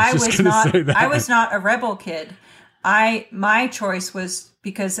I was not a rebel kid. My choice was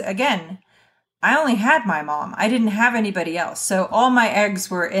because, again, I only had my mom. I didn't have anybody else. So all my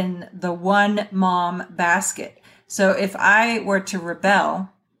eggs were in the one mom basket. So if I were to rebel,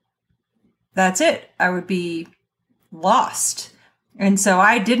 that's it. I would be lost. And so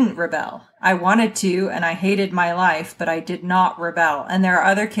I didn't rebel. I wanted to, and I hated my life, but I did not rebel. And there are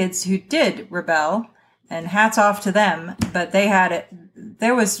other kids who did rebel, and hats off to them, but they had it.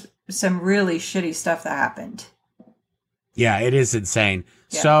 There was some really shitty stuff that happened. Yeah, it is insane.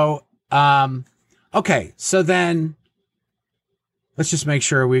 Yeah. So, okay. So then let's just make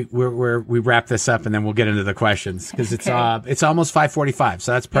sure we wrap this up, and then we'll get into the questions because it's almost 5:45.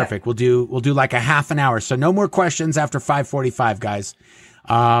 So that's perfect. Yeah. We'll do like a half an hour. So no more questions after 5:45, guys.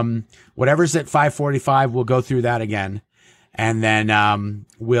 Whatever's at 5:45, we'll go through that again, and then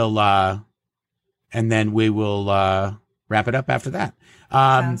we will wrap it up after that.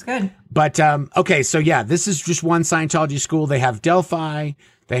 Sounds good. But okay, so yeah, this is just one Scientology school. They have Delphi.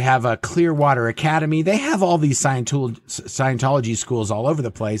 They have a Clearwater Academy. They have all these Scientology schools all over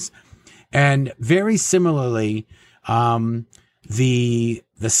the place. And very similarly, the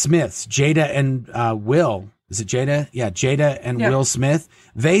Smiths, Jada and Will, Is it Jada? Yeah, Jada and Yep. Will Smith.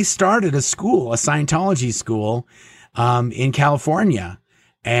 They started a school, a Scientology school, in California.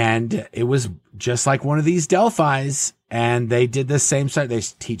 And it was just like one of these Delphis. And they did the same side. They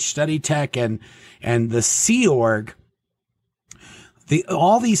teach study tech and the Sea Org.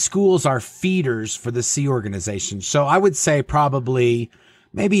 All these schools are feeders for the Sea Organization. So I would say probably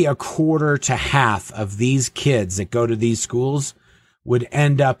maybe a quarter to half of these kids that go to these schools would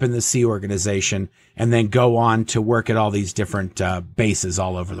end up in the Sea Organization and then go on to work at all these different bases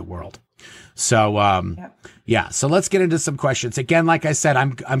all over the world. So, yeah. So let's get into some questions. Again, like I said,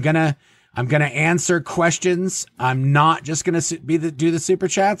 I'm gonna answer questions. I'm not just gonna do the super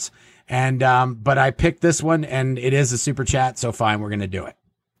chats. And, but I picked this one and it is a super chat. So fine, we're going to do it.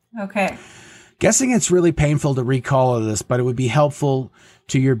 Okay. Guessing it's really painful to recall of this, but it would be helpful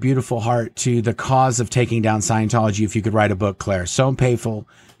to your beautiful heart, to the cause of taking down Scientology, if you could write a book, Claire. So painful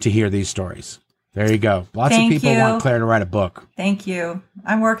to hear these stories. There you go. Lots of people want Claire to write a book. Thank you.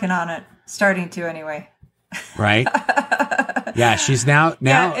 I'm working on it. Starting to anyway. Right? Yeah, she's now.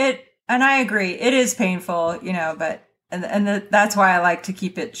 Yeah, and I agree. It is painful, but that's why I like to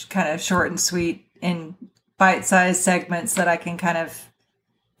keep it kind of short and sweet in bite-sized segments that I can kind of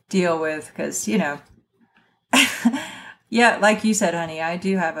deal with, because, yeah, like you said, honey, I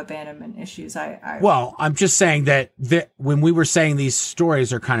do have abandonment issues. Well, I'm just saying that when we were saying these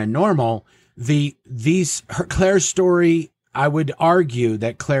stories are kind of normal, Claire's story, I would argue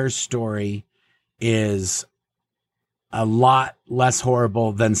that Claire's story is a lot less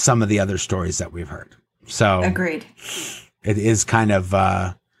horrible than some of the other stories that we've heard. So agreed. It is kind of,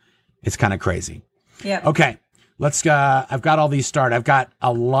 it's kind of crazy. Yeah. Okay. Let's I've got all these started. I've got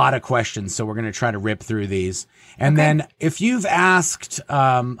a lot of questions, so we're going to try to rip through these. And then if you've asked,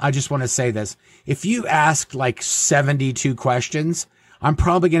 I just want to say this, if you asked like 72 questions, I'm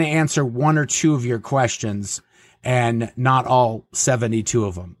probably going to answer one or two of your questions and not all 72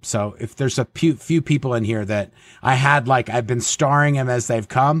 of them. So if there's a few people in here that I had, like, I've been starring them as they've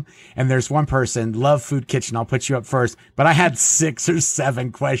come, and there's one person, Love Food Kitchen, I'll put you up first, but I had 6 or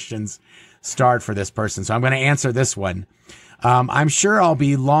 7 questions starred for this person. So I'm going to answer this one. I'm sure I'll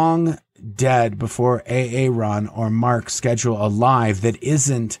be long dead before Ron or Mark schedule a live that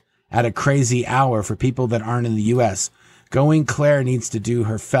isn't at a crazy hour for people that aren't in the U.S. Going Claire needs to do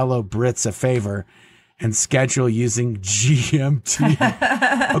her fellow Brits a favor and schedule using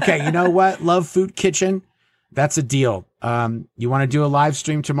GMT. Okay, you know what? Love Food Kitchen. That's a deal. You want to do a live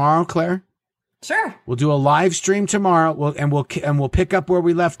stream tomorrow, Claire? Sure. We'll do a live stream tomorrow. We'll pick up where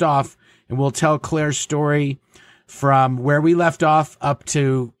we left off, and we'll tell Claire's story from where we left off up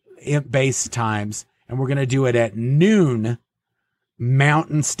to base times, and we're going to do it at noon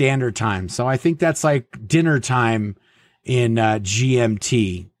Mountain Standard Time. So I think that's like dinner time in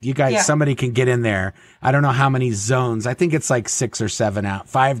GMT. You guys, somebody can get in there. I don't know how many zones. I think it's like 6 or 7 out,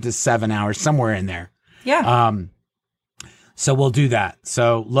 5 to 7 hours, somewhere in there. Yeah. So we'll do that.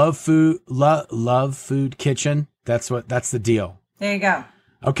 So Love Food Kitchen. That's the deal. There you go.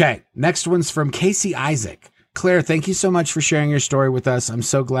 Okay. Next one's from Casey Isaac. Claire, thank you so much for sharing your story with us. I'm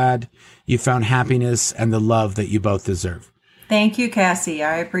so glad you found happiness and the love that you both deserve. Thank you, Cassie.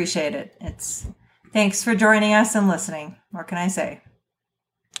 I appreciate it. Thanks for joining us and listening. What can I say?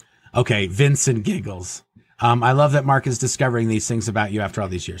 Okay, Vincent giggles. I love that Mark is discovering these things about you after all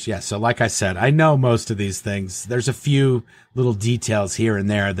these years. Yeah, so like I said, I know most of these things. There's a few little details here and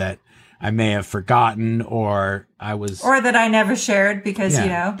there that I may have forgotten or that I never shared because,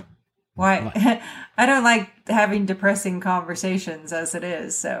 why? I don't like having depressing conversations as it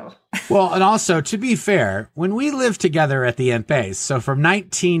is, so. Well, and also, to be fair, when we lived together at the Ent Base, so from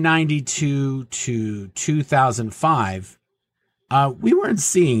 1992 to 2005, we weren't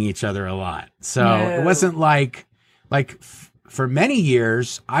seeing each other a lot. So It wasn't like for many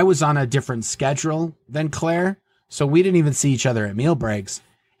years, I was on a different schedule than Claire. So we didn't even see each other at meal breaks.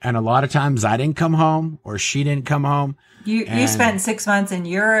 And a lot of times I didn't come home or she didn't come home. You spent 6 months in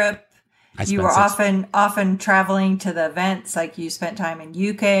Europe. You were often traveling to the events, like you spent time in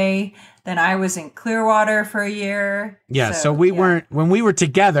UK. Then I was in Clearwater for a year. Yeah, so we weren't, when we were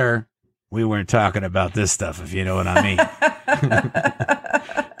together, we weren't talking about this stuff, if you know what I mean.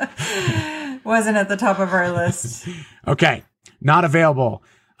 Wasn't at the top of our list. Okay, not available.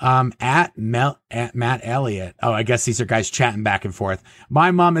 At Matt Elliott. Oh, I guess these are guys chatting back and forth.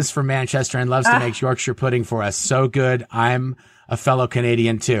 My mom is from Manchester and loves to make Yorkshire pudding for us. So good. I'm a fellow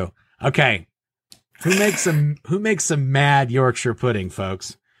Canadian too. Okay. Who makes some mad Yorkshire pudding,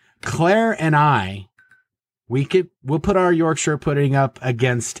 folks? Claire and we'll put our Yorkshire pudding up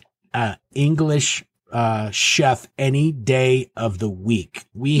against English chef any day of the week.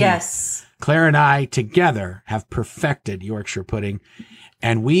 Yes. Claire and I together have perfected Yorkshire pudding,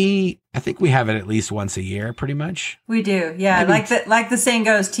 and I think we have it at least once a year, pretty much. We do. Yeah. Like the saying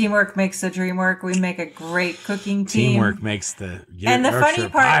goes, teamwork makes the dream work. We make a great cooking team. Teamwork makes the And the funny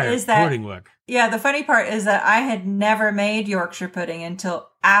part is that pudding work. Yeah, the funny part is that I had never made Yorkshire pudding until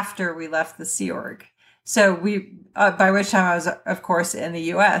after we left the Sea Org. So by which time I was, of course, in the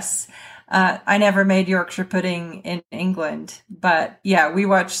U.S. I never made Yorkshire pudding in England, but yeah, we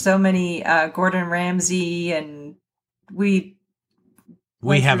watched so many Gordon Ramsay, and we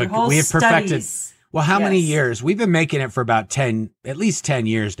have perfected. studies. Well, how many years? We've been making it for about at least 10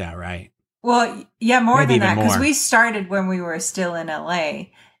 years now, right? Well, yeah, maybe than that, because more. we started when we were still in LA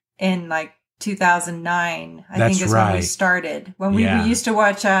in like 2009. I think is when we started. When we used to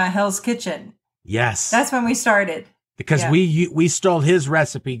watch Hell's Kitchen. Yes, that's when we started. Because we stole his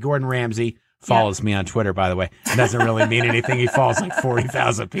recipe. Gordon Ramsay follows me on Twitter, by the way. It doesn't really mean anything. He follows like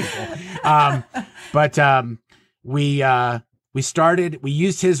 40,000 people. We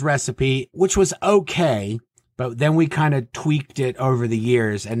used his recipe, which was okay, but then we kind of tweaked it over the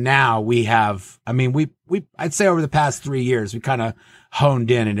years. And now we have, I'd say over the past 3 years, we kind of honed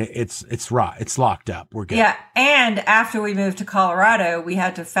in, and it's raw. It's locked up. We're good. Yeah. And after we moved to Colorado, we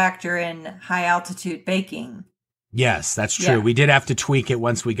had to factor in high altitude baking. Yes, that's true. Yeah. We did have to tweak it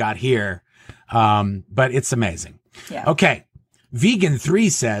once we got here. But it's amazing. Yeah. Okay. Vegan 3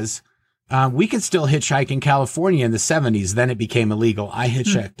 says, we could still hitchhike in California in the 70s. Then it became illegal. I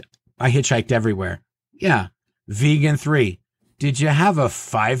hitchhiked everywhere. Yeah. Vegan 3. Did you have a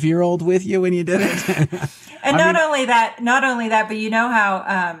 5-year-old with you when you did it? And not only that, but you know how,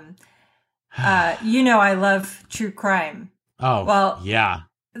 I love true crime. Oh, well, yeah.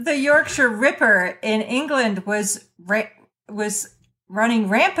 The Yorkshire Ripper in England was running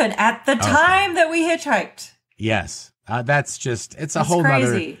rampant at the time that we hitchhiked. Yes. That's just, it's whole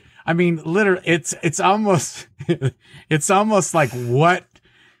crazy. Other, literally, it's almost, it's almost like what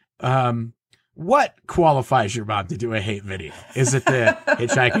qualifies your mom to do a hate video? Is it the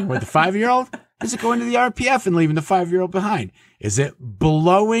hitchhiking with the 5-year-old? Is it going to the RPF and leaving the 5-year-old behind? Is it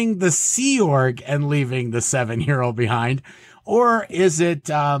blowing the Sea Org and leaving the 7-year-old behind? Or is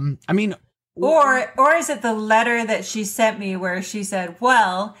it, or is it the letter that she sent me where she said,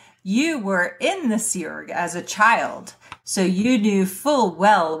 well, you were in the Sea Org as a child, so you knew full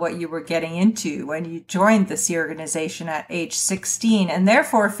well what you were getting into when you joined the Sea Organization at age 16. And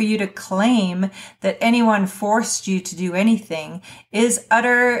therefore, for you to claim that anyone forced you to do anything is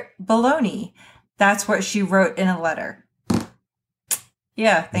utter baloney. That's what she wrote in a letter.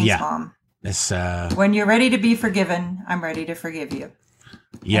 Yeah, thanks, Mom. This, when you're ready to be forgiven, I'm ready to forgive you.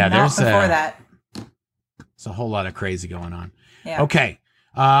 Yeah, and there's before that. There's a whole lot of crazy going on. Yeah. Okay.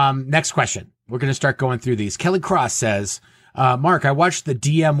 Next question. We're going to start going through these. Kelly Cross says, Mark, I watched the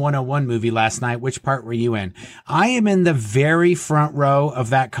DM 101 movie last night. Which part were you in? I am in the very front row of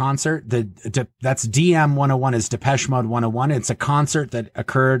that concert. That's DM 101 is Depeche Mode 101. It's a concert that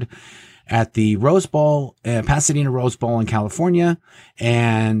occurred at the Rose Bowl, Pasadena Rose Bowl in California.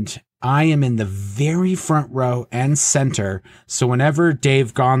 And I am in the very front row and center. So whenever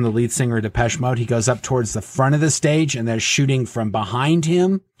Dave Gahan, the lead singer of Depeche Mode, he goes up towards the front of the stage and they're shooting from behind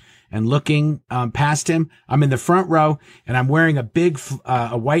him and looking past him. I'm in the front row and I'm wearing a big,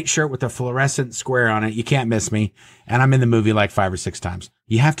 a white shirt with a fluorescent square on it. You can't miss me. And I'm in the movie like 5 or 6 times.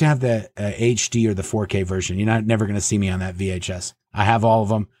 You have to have the HD or the 4K version. You're never going to see me on that VHS. I have all of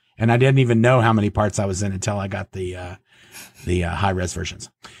them. And I didn't even know how many parts I was in until I got the high-res versions.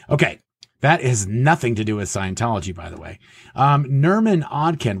 Okay. That has nothing to do with Scientology, by the way. Nerman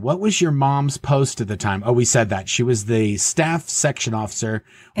Odkin, what was your mom's post at the time? Oh, we said that. She was the staff section officer.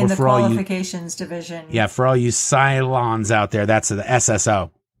 In the qualifications division. Yeah, for all you Cylons out there, that's the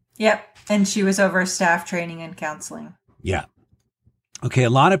SSO. Yep. And she was over staff training and counseling. Yeah. Okay,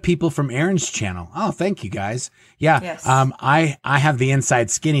 a lot of people from Aaron's channel. Oh, thank you guys. Yeah. Yes. I have the inside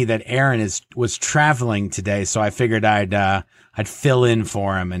skinny that Aaron was traveling today, so I figured I'd fill in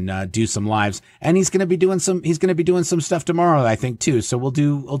for him and do some lives. And he's going to be doing some stuff tomorrow, I think, too. So we'll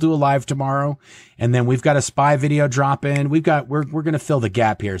do a live tomorrow, and then we've got a spy video drop in. We're going to fill the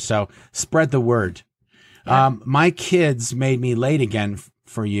gap here. So spread the word. Yeah. My kids made me late again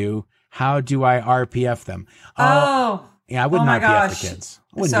for you. How do I RPF them? Oh. Yeah, I wouldn't RPF the kids.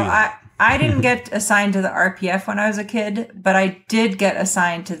 I didn't get assigned to the RPF when I was a kid, but I did get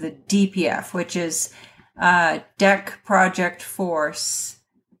assigned to the DPF, which is Deck Project Force.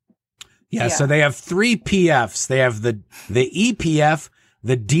 Yeah, so they have 3 PFs. They have the EPF,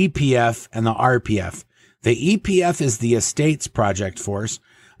 the DPF, and the RPF. The EPF is the Estates Project Force.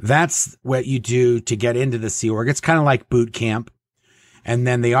 That's what you do to get into the Sea Org. It's kind of like boot camp. And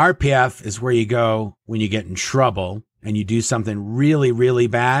then the RPF is where you go when you get in trouble and you do something really, really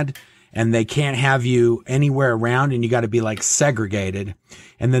bad and they can't have you anywhere around and you got to be like segregated.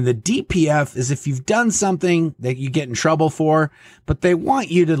 And then the DPF is if you've done something that you get in trouble for, but they want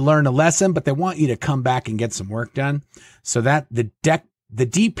you to learn a lesson, but they want you to come back and get some work done. So that the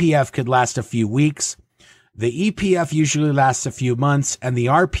DPF could last a few weeks. The EPF usually lasts a few months, and the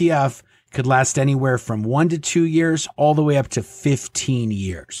RPF could last anywhere from 1 to 2 years all the way up to 15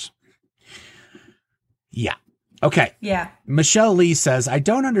 years. Yeah. Okay. Yeah. Michelle Lee says, I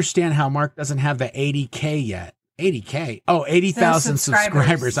don't understand how Mark doesn't have the 80K yet. 80K. Oh, 80,000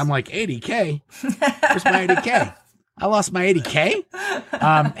 subscribers. I'm like, 80K? Where's my 80K? I lost my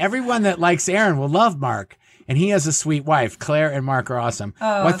 80K. Everyone that likes Aaron will love Mark. And he has a sweet wife. Claire and Mark are awesome.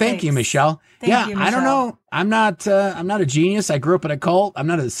 Oh, well, thank you, Michelle. Thank you, Michelle. I don't know. I'm not a genius. I grew up in a cult. I'm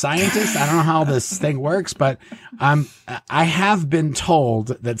not a scientist. I don't know how this thing works, but I have been told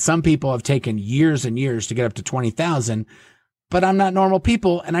that some people have taken years and years to get up to 20,000, but I'm not normal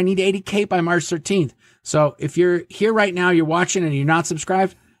people and I need 80K by March 13th. So if you're here right now, you're watching and you're not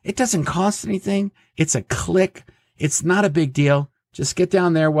subscribed, it doesn't cost anything. It's a click. It's not a big deal. Just get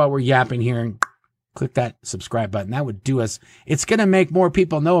down there while we're yapping here and click that subscribe button. That would do us. It's going to make more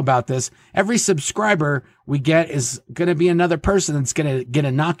people know about this. Every subscriber we get is going to be another person that's going to get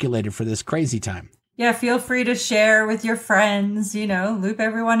inoculated for this crazy time. Yeah, feel free to share with your friends, loop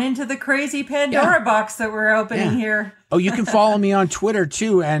everyone into the crazy Pandora box that we're opening here. Oh, you can follow me on Twitter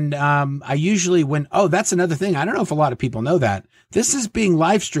too. And I usually that's another thing. I don't know if a lot of people know that. This is being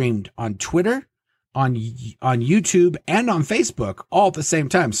live streamed on Twitter, on YouTube, and on Facebook all at the same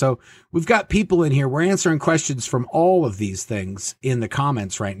time. So we've got people in here. We're answering questions from all of these things in the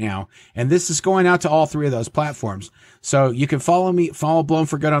comments right now. And this is going out to all three of those platforms. So you can follow Blown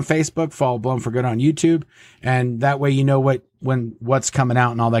for Good on Facebook, follow Blown for Good on YouTube. And that way you know what's coming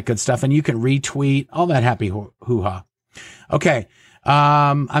out and all that good stuff. And you can retweet all that happy hoo-ha. Okay.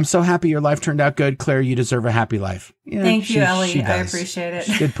 I'm so happy your life turned out good. Claire, you deserve a happy life. Yeah, Thank you, Ellie. I appreciate it.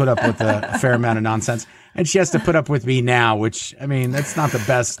 She did put up with a fair amount of nonsense, and she has to put up with me now, which, I mean, that's not the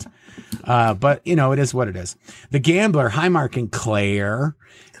best, but it is what it is. The Gambler, hi, Mark and Claire.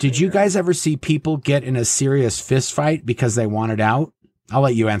 Did you guys ever see people get in a serious fist fight because they wanted out? I'll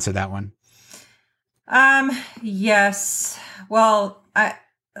let you answer that one. Yes. Well,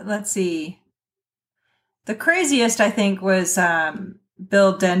 let's see. The craziest, I think, was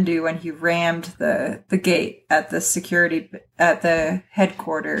Bill Dendu when he rammed the gate at the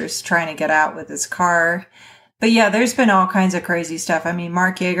headquarters trying to get out with his car. But yeah, there's been all kinds of crazy stuff. I mean,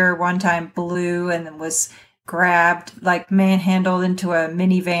 Mark Yeager one time blew and then was grabbed, like manhandled into a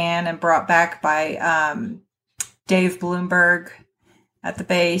minivan and brought back by Dave Bloomberg at the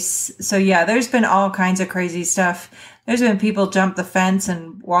base. So yeah, there's been all kinds of crazy stuff. There's been people jump the fence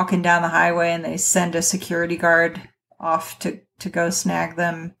and walking down the highway and they send a security guard off to go snag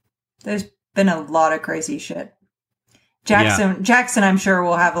them. There's been a lot of crazy shit. Jackson, I'm sure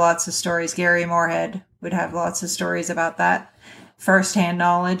will have lots of stories. Gary Moorhead would have lots of stories about that. Firsthand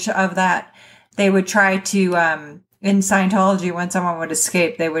knowledge of that. They would try to, in Scientology, when someone would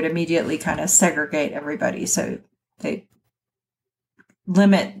escape, they would immediately kind of segregate everybody. So they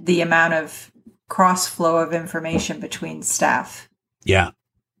limit the amount of cross flow of information between staff. Yeah.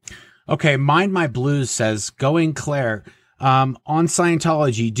 Okay. Mind My Blues says, going Claire, on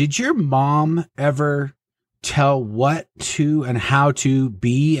Scientology, did your mom ever tell what to and how to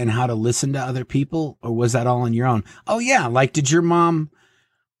be and how to listen to other people? Or was that all on your own? Oh yeah. Like, did your mom?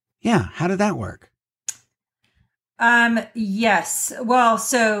 Yeah. How did that work? Yes. Well,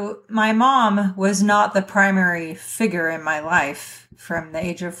 so my mom was not the primary figure in my life from the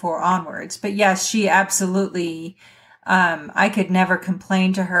age of 4 onwards. But yes, she absolutely, I could never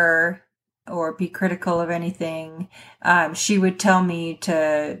complain to her or be critical of anything. She would tell me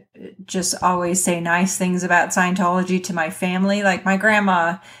to just always say nice things about Scientology to my family. Like my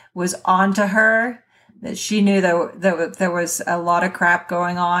grandma was onto her, that she knew that there was a lot of crap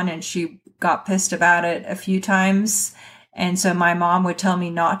going on and she got pissed about it a few times. And so my mom would tell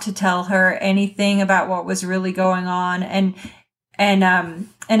me not to tell her anything about what was really going on. And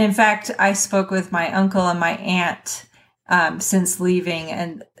in fact, I spoke with my uncle and my aunt since leaving,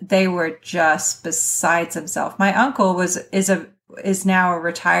 and they were just besides themselves. My uncle is now a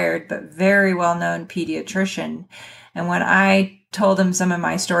retired but very well-known pediatrician. And when I told him some of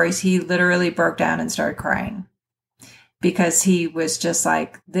my stories, he literally broke down and started crying because he was just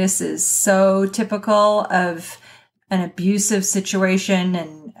like, this is so typical of an abusive situation.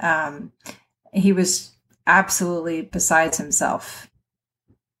 And he was absolutely besides himself.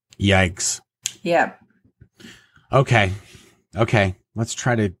 Yikes. Yeah. Okay. Let's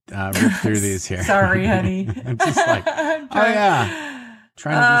try to rip through these here. Sorry, honey. I'm just like, trying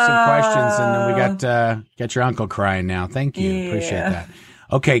to do some questions, and then we got your uncle crying now. Thank you. Yeah. Appreciate that.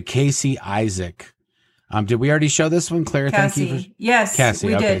 Okay, Casey Isaac. Did we already show this one, Claire? Cassie. Thank you. Yes, Cassie.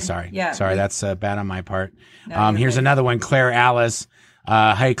 we Okay, did. sorry. Yeah, sorry, that's bad on my part. No, Here's another one, Claire Alice.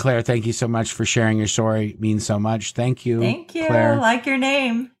 Hey, Claire, thank you so much for sharing your story. It means so much. Thank you. Thank you. Claire. Like your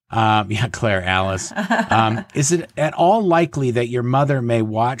name. Yeah, Claire Alice. Is it at all likely that your mother may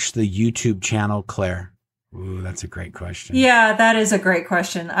watch the YouTube channel, Claire? Ooh, that's a great question. Yeah, that is a great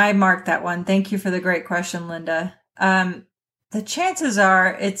question. I marked that one. Thank you for the great question, Linda. The chances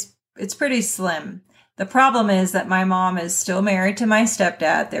are it's pretty slim. The problem is that my mom is still married to my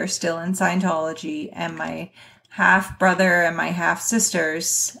stepdad. They're still in Scientology, and my half brother and my half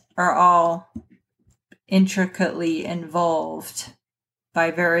sisters are all intricately involved by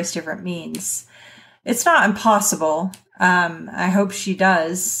various different means. It's not impossible. I hope she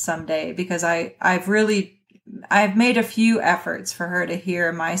does someday, because I've made a few efforts for her to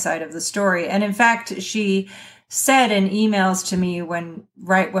hear my side of the story. And in fact, she said in emails to me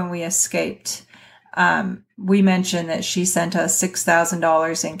right when we escaped, we mentioned that she sent us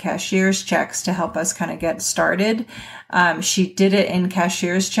 $6,000 in cashier's checks to help us kind of get started. She did it in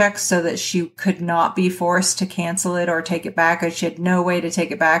cashier's checks so that she could not be forced to cancel it or take it back. And she had no way to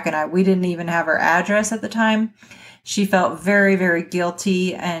take it back. And we didn't even have her address at the time. She felt very, very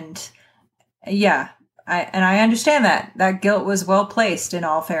guilty. And yeah, I understand that guilt was well placed, in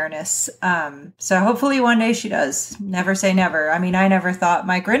all fairness. So hopefully one day she does. Never say never. I mean, I never thought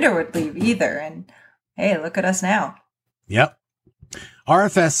Mike Rinder would leave either. And hey, look at us now. Yep.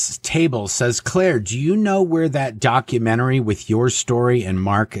 RFS Table says, Claire, do you know where that documentary with your story and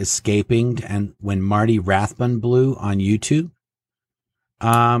Mark escaping and when Marty Rathbun blew on YouTube?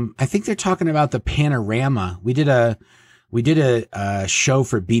 I think they're talking about the Panorama. We did a show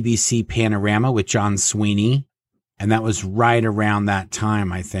for BBC Panorama with John Sweeney, and that was right around that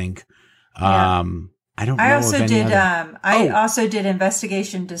time, I think. Yeah. I don't know. I also did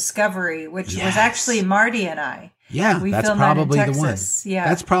Investigation Discovery, which was actually Marty and I. Yeah, that's probably the one. Yeah,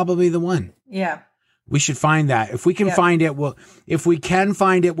 that's probably the one. Yeah, we should find that. If we can find it, we'll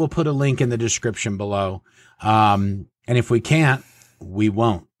put a link in the description below. And if we can't, we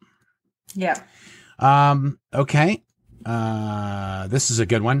won't. Yeah. Okay. This is a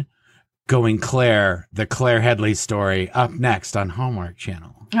good one. Going Claire, the Claire Headley story, up next on Hallmark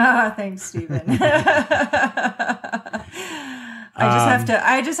Channel. Thanks, Stephen.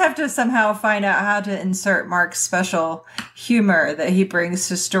 I just have to somehow find out how to insert Mark's special humor that he brings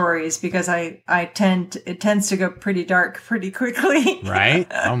to stories, because it tends to go pretty dark pretty quickly. Right?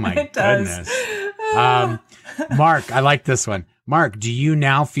 Oh my goodness. Mark, I like this one. Mark, do you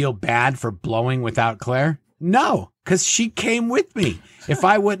now feel bad for blowing without Claire? No, because she came with me. If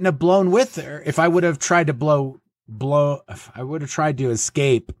I wouldn't have blown with her, if I would have tried to if I would have tried to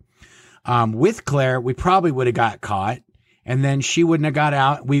escape with Claire, we probably would have got caught, and then she wouldn't have got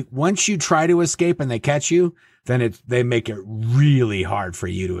out. Once you try to escape and they catch you, then they make it really hard for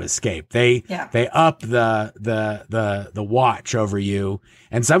you to escape. They up the watch over you,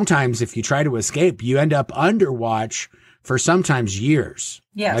 and sometimes if you try to escape, you end up under watch for sometimes years.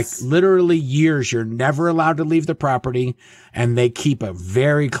 Yes. Like literally years. You're never allowed to leave the property, and they keep a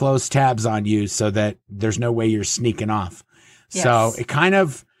very close tabs on you so that there's no way you're sneaking off. Yes. So it kind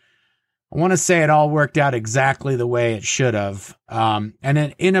of, I want to say it all worked out exactly the way it should have. And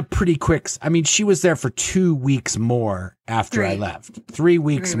in a pretty quick, I mean, she was there for 2 weeks more after I left. 3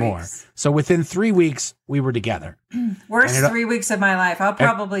 weeks more. So within 3 weeks, we were together. Worst 3 weeks of my life. I'll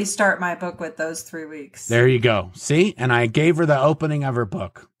probably start my book with those 3 weeks. There you go. See? And I gave her the opening of her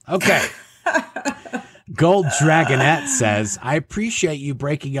book. Okay. Gold Dragonette says, I appreciate you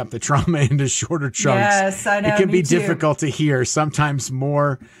breaking up the trauma into shorter chunks. Yes, I know. It can be difficult to hear, sometimes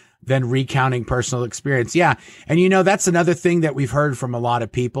more than recounting personal experience. Yeah. And that's another thing that we've heard from a lot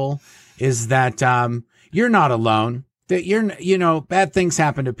of people is that you're not alone, that bad things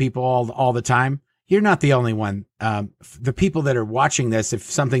happen to people all the time. You're not the only one. The people that are watching this, if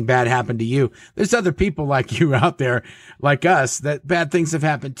something bad happened to you, there's other people like you out there, like us, that bad things have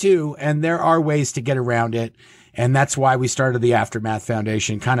happened too. And there are ways to get around it. And that's why we started the Aftermath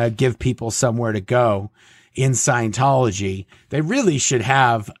Foundation, kind of give people somewhere to go in Scientology. They really should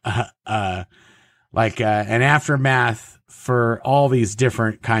have an aftermath for all these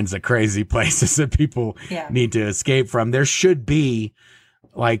different kinds of crazy places that people need to escape from. There should be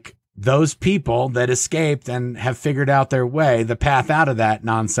like those people that escaped and have figured out their way, the path out of that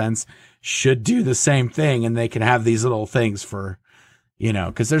nonsense, should do the same thing. And they can have these little things for, You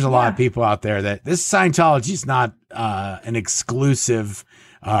know, because there's a lot of people out there that this Scientology is not an exclusive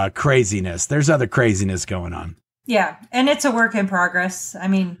craziness. There's other craziness going on. Yeah. And it's a work in progress. I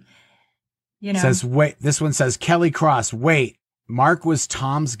mean, you know. Says, wait, this one says, Kelly Cross, wait, Mark was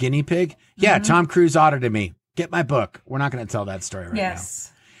Tom's guinea pig? Yeah, Tom Cruise audited me. Get my book. We're not going to tell that story right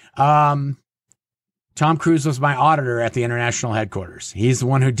now. Tom Cruise was my auditor at the international headquarters. He's the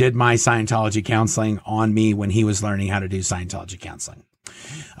one who did my Scientology counseling on me when he was learning how to do Scientology counseling.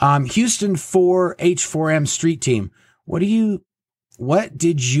 Houston 4H4M street team. What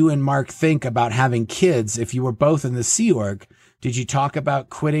did you and Mark think about having kids if you were both in the Sea Org? Did you talk about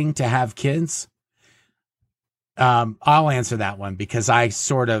quitting to have kids? I'll answer that one because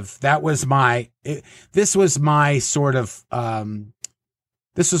this was my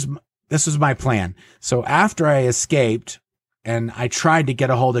plan. So after I escaped and I tried to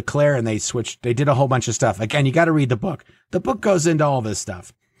get a hold of Claire and they did a whole bunch of stuff. Again, you got to read the book. The book goes into all this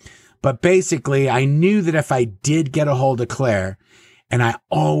stuff, but basically I knew that if I did get a hold of Claire, and I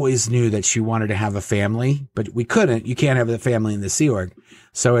always knew that she wanted to have a family, but you can't have a family in the Sea Org.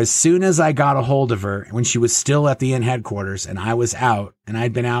 So as soon as I got a hold of her, when she was still at the inn headquarters and I was out and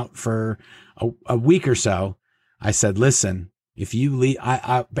I'd been out for a week or so, I said, listen, if you leave,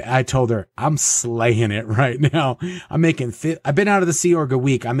 I told her, I'm slaying it right now. I've been out of the Sea Org a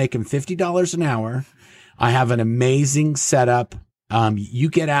week. I'm making $50 an hour. I have an amazing setup. You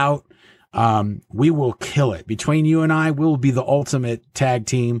get out. We will kill it. Between you and I, we will be the ultimate tag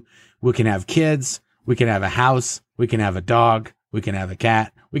team. We can have kids. We can have a house. We can have a dog. We can have a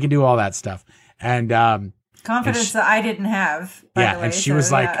cat. We can do all that stuff. And, confidence that I didn't have. By the way, and she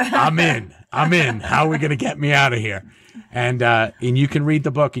was like, I'm in. How are we going to get me out of here? And you can read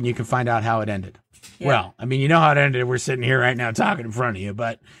the book and you can find out how it ended. Yeah. Well, I mean, you know how it ended. We're sitting here right now talking in front of you,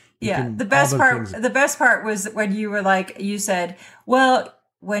 but the best part was when you said, well,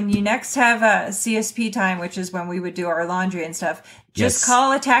 when you next have a CSP time, which is when we would do our laundry and stuff, just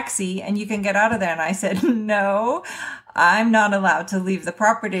call a taxi and you can get out of there. And I said, no, I'm not allowed to leave the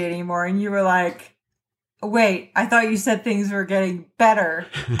property anymore. And you were like, wait, I thought you said things were getting better.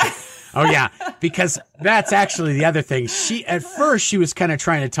 Oh, yeah, because that's actually the other thing. At first, she was kind of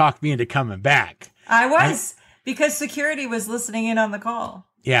trying to talk me into coming back. I was, because security was listening in on the call.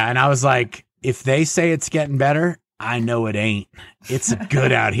 Yeah, and I was like, if they say it's getting better, I know it ain't. It's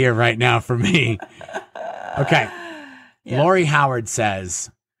good out here right now for me. Okay. Yeah. Lori Howard says,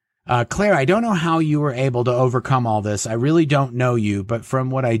 Claire, I don't know how you were able to overcome all this. I really don't know you, but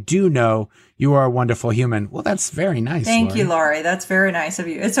from what I do know, you are a wonderful human. Well, that's very nice. Thank you, Lori. That's very nice of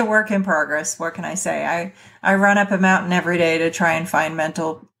you. It's a work in progress. What can I say? I run up a mountain every day to try and find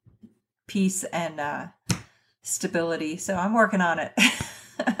mental peace and stability. So I'm working on it.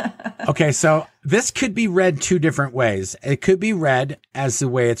 Okay, so this could be read two different ways. It could be read as the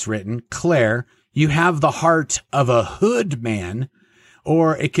way it's written. Claire, you have the heart of a hood man.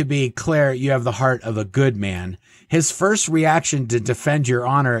 Or it could be, Claire, you have the heart of a good man. His first reaction to defend your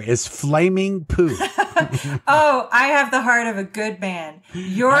honor is flaming poo. Oh, I have the heart of a good man.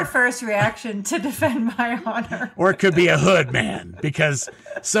 Your first reaction to defend my honor. Or it could be a hood man, because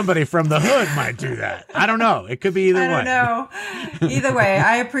somebody from the hood might do that. I don't know. It could be either way. I don't know. Either way,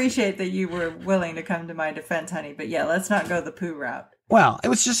 I appreciate that you were willing to come to my defense, honey. But yeah, let's not go the poo route. Well, it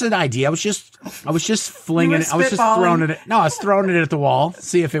was just an idea. I was just flinging it. I was just throwing it. No, I was throwing it at the wall.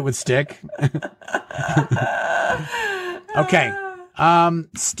 See if it would stick. Okay.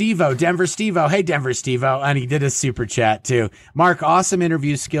 Steve-O, Denver Steve-O. Hey, Denver Steve-O. And he did a super chat too. Mark, awesome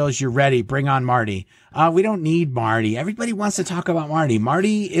interview skills. You're ready. Bring on Marty. We don't need Marty. Everybody wants to talk about Marty.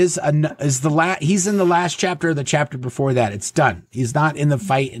 Marty he's in the last chapter of the chapter before that. It's done. He's not in the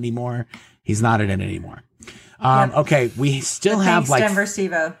fight anymore. He's not in it anymore. Yep. Okay, we still have Denver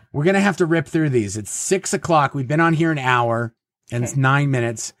Steve-O. We're going to have to rip through these. It's 6:00. We've been on here an hour and It's 9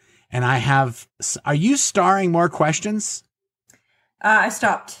 minutes. And are you starring more questions? I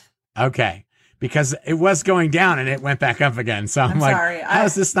stopped. Okay. Because it was going down and it went back up again. So I'm like, sorry. How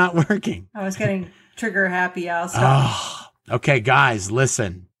is this not working? I was getting trigger happy. I'll stop. Okay, guys,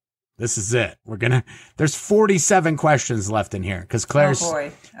 listen. This is it. There's 47 questions left in here because Claire's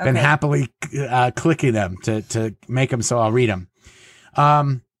been happily clicking them to make them so I'll read them.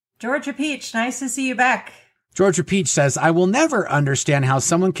 Georgia Peach, nice to see you back. Georgia Peach says, I will never understand how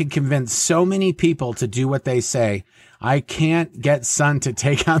someone can convince so many people to do what they say. I can't get Son to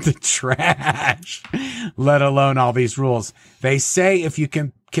take out the trash, let alone all these rules. They say if you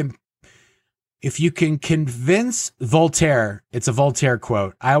can if you can convince Voltaire, it's a Voltaire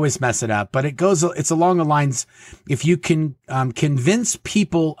quote. I always mess it up, but it's along the lines. If you can convince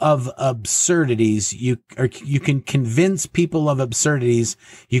people of absurdities, you can convince people of absurdities,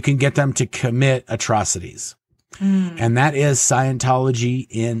 you can get them to commit atrocities. And that is Scientology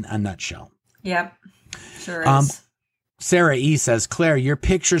in a nutshell. Yep. Sure is. Sarah E says, Claire, your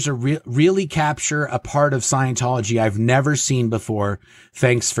pictures are really capture a part of Scientology I've never seen before.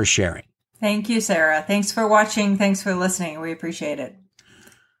 Thanks for sharing. Thank you, Sarah. Thanks for watching. Thanks for listening. We appreciate it.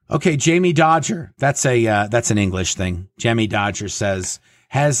 Okay, Jamie Dodger. That's an English thing. Jamie Dodger says,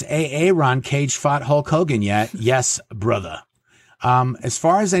 has Aaron Cage fought Hulk Hogan yet? Yes, brother. As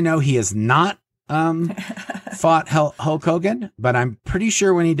far as I know, he has not fought Hulk Hogan, but I'm pretty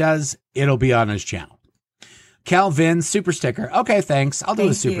sure when he does, it'll be on his channel. Calvin, super sticker. Okay, thanks. I'll do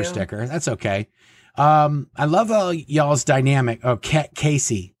a super sticker. That's okay. I love y'all's dynamic. Oh,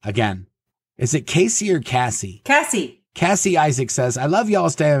 Casey again. Is it Casey or Cassie? Cassie. Cassie Isaac says, I love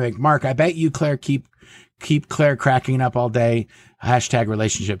y'all's dynamic. Mark, I bet you, Claire, keep Claire cracking up all day. #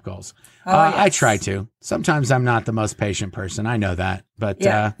 relationship goals. Yes. I try to. Sometimes I'm not the most patient person. I know that. But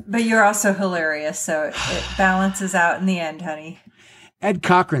but you're also hilarious. So it balances out in the end, honey. Ed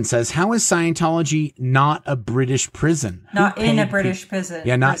Cochran says, how is Scientology not a British prison? Not in a British prison.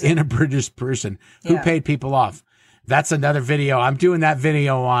 Yeah, not in a British prison. Who paid people off? That's another video. I'm doing that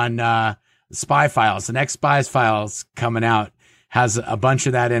video on Spy Files. The next Spy Files coming out has a bunch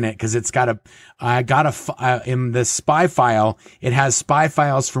of that in it because it's got in the Spy File, it has Spy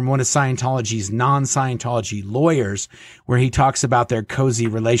Files from one of Scientology's non-Scientology lawyers where he talks about their cozy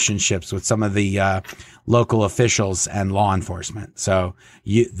relationships with some of the local officials and law enforcement. So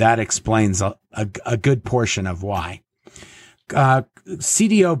that explains a good portion of why.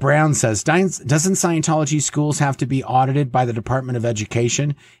 CDO Brown says, doesn't Scientology schools have to be audited by the Department of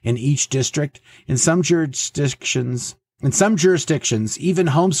Education in each district? In some jurisdictions, even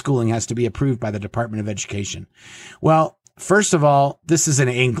homeschooling has to be approved by the Department of Education. Well, first of all, this is in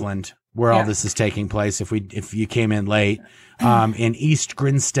England where all this is taking place. If you came in late, in East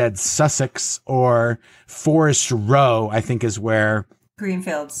Grinstead, Sussex, or Forest Row, I think is where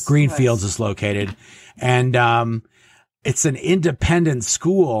Greenfields is located. And, it's an independent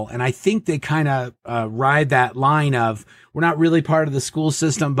school. And I think they kind of, ride that line of we're not really part of the school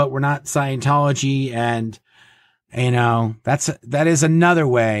system, but we're not Scientology. And, that is another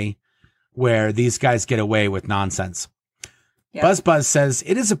way where these guys get away with nonsense. Yeah. Buzz says,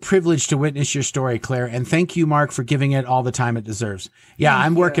 it is a privilege to witness your story, Claire. And thank you, Mark, for giving it all the time it deserves. Yeah,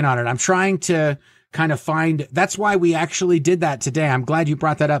 I'm working on it. I'm trying to kind of find, that's why we actually did that today. I'm glad you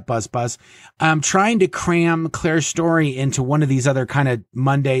brought that up, Buzz. I'm trying to cram Claire's story into one of these other kind of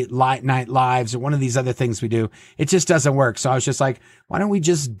Monday night lives or one of these other things we do. It just doesn't work. So I was just like, why don't we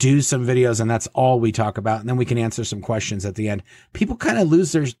just do some videos and that's all we talk about? And then we can answer some questions at the end. People kind of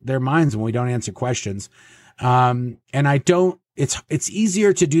lose their minds when we don't answer questions. And it's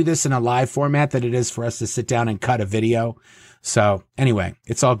easier to do this in a live format than it is for us to sit down and cut a video. So anyway,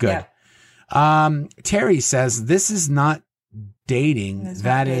 it's all good. Yeah. Terry says, this is not dating. When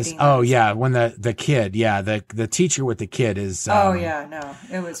the kid, the teacher with the kid is,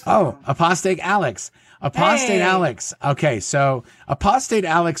 it was fun. Apostate Alex. Alex. Okay. So Apostate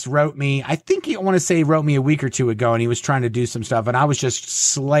Alex wrote me, I think he wrote me a week or two ago and he was trying to do some stuff and I was just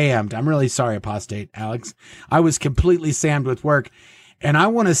slammed. I'm really sorry, Apostate Alex. I was completely slammed with work. And I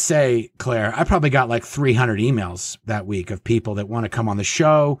want to say, Claire, I probably got like 300 emails that week of people that want to come on the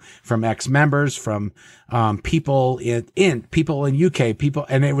show, from ex-members, from people in UK, people,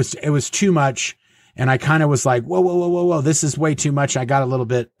 and it was too much. And I kind of was like, whoa, this is way too much. I got a little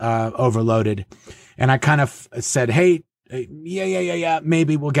bit overloaded, and I kind of said, hey, yeah,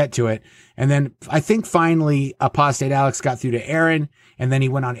 maybe we'll get to it. And then I think finally Apostate Alex got through to Aaron, and then he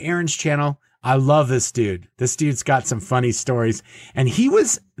went on Aaron's channel. I love this dude. This dude's got some funny stories. And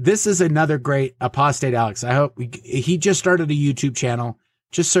this is another great Apostate Alex. I hope he just started a YouTube channel.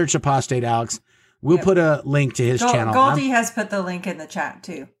 Just search Apostate Alex. We'll put a link to his channel. Goldie has put the link in the chat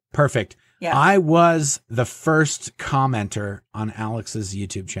too. Perfect. Yeah. I was the first commenter on Alex's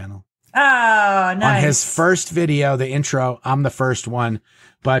YouTube channel. Oh, nice. On his first video, the intro, I'm the first one.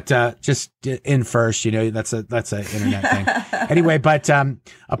 But just in first, that's a internet thing. Anyway, but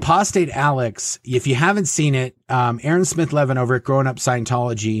Apostate Alex, if you haven't seen it, Aaron Smith-Levin over at Growing Up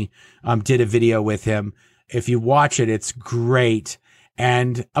Scientology did a video with him. If you watch it, it's great.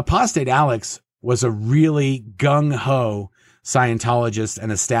 And Apostate Alex was a really gung-ho Scientologist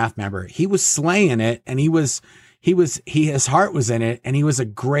and a staff member. He was slaying it, and he was his heart was in it, and he was a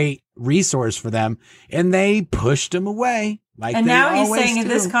great resource for them, and they pushed him away. And now he's saying in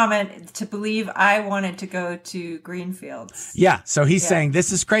this comment to believe I wanted to go to Greenfields. Yeah. So he's saying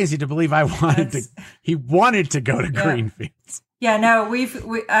this is crazy to believe he wanted to go to Greenfields. Yeah, no,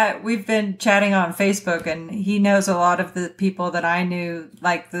 we've been chatting on Facebook, and he knows a lot of the people that I knew,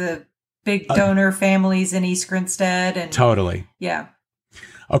 like the big donor families in East Grinstead. And totally. Yeah.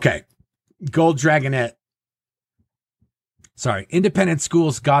 Okay. Gold Dragonette. Sorry. Independent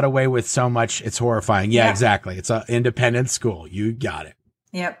schools got away with so much. It's horrifying. Yeah, exactly. It's an independent school. You got it.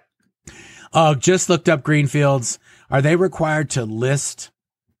 Yep. Just looked up Greenfields. Are they required to list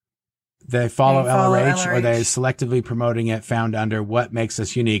they follow LRH, or are they selectively promoting it found under what makes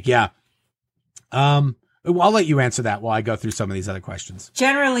us unique? Yeah. I'll let you answer that while I go through some of these other questions.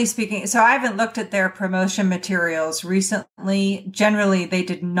 Generally speaking, so I haven't looked at their promotion materials recently. Generally, they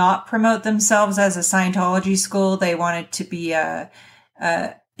did not promote themselves as a Scientology school. They wanted to be a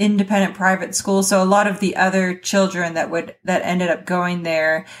independent private school. So a lot of the other children that ended up going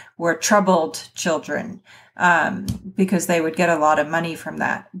there were troubled children, because they would get a lot of money from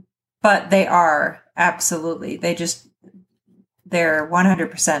that. But they are absolutely, they're 100%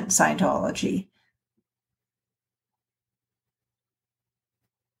 Scientology.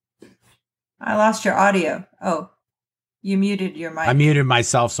 I lost your audio. Oh, you muted your mic. I muted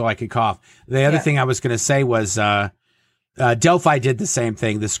myself so I could cough. The other thing I was going to say was, Delphi did the same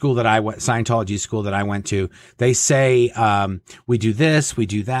thing. The school that Scientology school that I went to, they say, we do this, we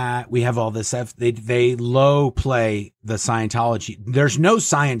do that. We have all this. They low play the Scientology. There's no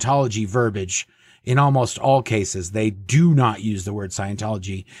Scientology verbiage in almost all cases. They do not use the word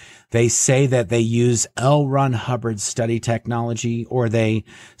Scientology. They say that they use L. Ron Hubbard's study technology, or they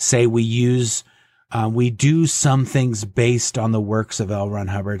say we do some things based on the works of L. Ron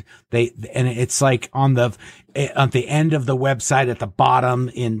Hubbard. And it's like at the end of the website at the bottom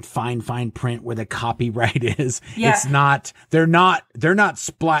in fine print where the copyright is. Yeah. It's not, they're not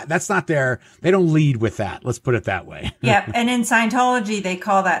splat. That's not they don't lead with that. Let's put it that way. Yeah. And in Scientology, they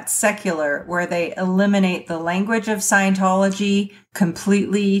call that secular, where they eliminate the language of Scientology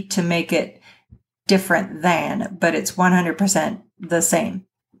completely to make it different than, but it's 100% the same.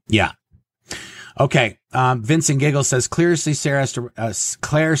 Yeah. Okay. Vincent Giggle says, Claire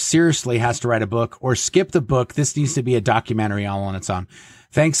seriously has to write a book, or skip the book. This needs to be a documentary all on its own.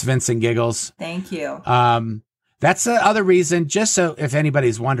 Thanks, Vincent Giggles. Thank you. That's the other reason, just so if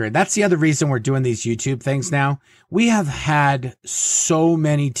anybody's wondering, that's the other reason we're doing these YouTube things now. We have had so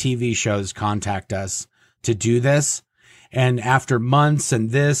many TV shows contact us to do this. And after months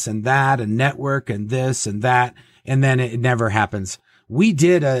and this and that and network and this and that, and then it never happens. We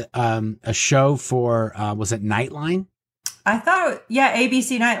did a show for, was it Nightline? I thought,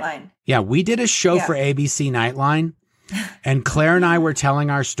 ABC Nightline. Yeah, we did a show for ABC Nightline, and Claire and I were telling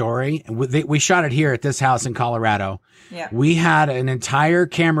our story. We shot it here at this house in Colorado. Yeah. We had an entire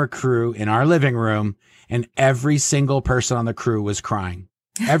camera crew in our living room, and every single person on the crew was crying.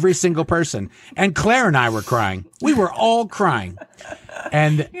 Every single person. And Claire and I were crying. We were all crying.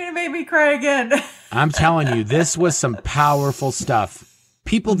 And you're going to make me cry again. I'm telling you, this was some powerful stuff.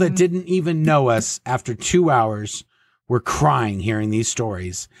 People that didn't even know us after 2 hours were crying hearing these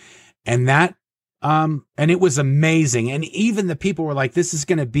stories. And and it was amazing. And even the people were like, this is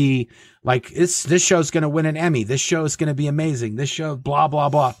going to be like, this show's going to win an Emmy. This show is going to be amazing. This show, blah, blah,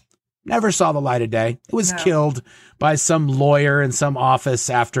 blah. Never saw the light of day. It was killed by some lawyer in some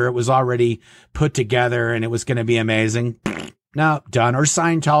office after it was already put together and it was going to be amazing. No, done. Or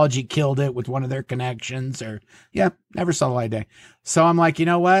Scientology killed it with one of their connections, or never saw the light of day. So I'm like, you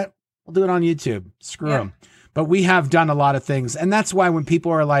know what? We'll do it on YouTube. Screw them. But we have done a lot of things. And that's why when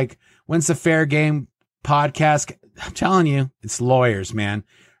people are like, when's the Fair Game podcast? I'm telling you, it's lawyers, man.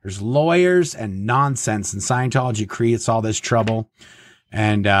 There's lawyers and nonsense, and Scientology creates all this trouble.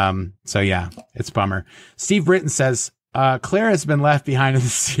 And so, it's a bummer. Steve Britton says, Claire has been left behind in the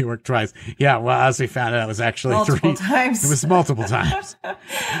Sea Work twice. Yeah, well, as we found out, it was actually multiple times. It was multiple times.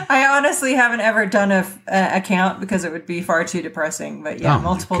 I honestly haven't ever done a count because it would be far too depressing. But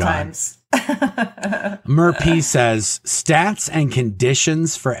multiple times. Murphy says, stats and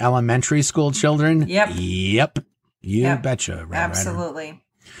conditions for elementary school children. Yep. You betcha. Right, absolutely. Right.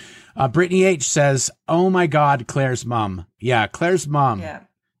 Brittany H says, oh my God, Claire's mom. Yeah, Claire's mom. Yeah.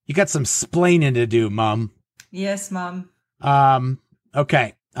 You got some splaining to do, Mom. Yes, Mom.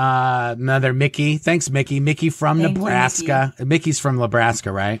 Okay. Another Mickey. Thanks, Mickey. Mickey from Nebraska. Mickey. Mickey's from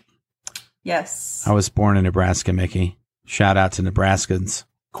Nebraska, right? Yes. I was born in Nebraska, Mickey. Shout out to Nebraskans.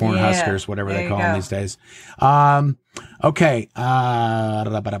 Cornhuskers, whatever they call them these days. Okay.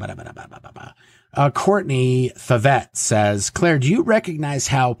 Courtney Favette says, Claire, do you recognize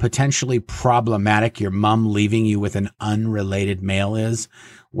how potentially problematic your mom leaving you with an unrelated male is?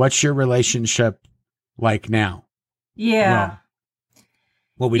 What's your relationship like now? Yeah.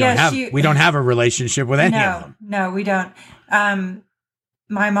 Well, we don't have a relationship with any of them. No, we don't.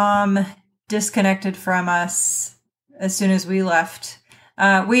 My mom disconnected from us as soon as we left.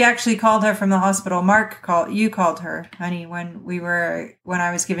 We actually called her from the hospital. You called her, honey, when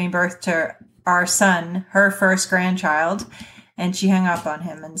I was giving birth to our son, her first grandchild, and she hung up on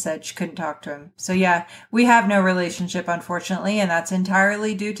him and said she couldn't talk to him. So yeah, we have no relationship, unfortunately, and that's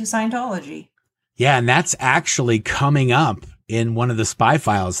entirely due to Scientology. Yeah, and that's actually coming up in one of the spy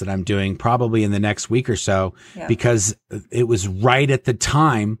files that I'm doing probably in the next week or so, because it was right at the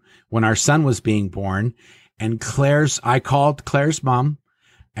time when our son was being born, and I called Claire's mom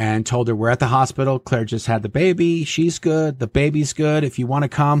and told her, we're at the hospital. Claire just had the baby. She's good. The baby's good. If you want to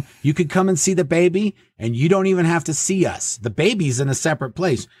come, you could come and see the baby, and you don't even have to see us. The baby's in a separate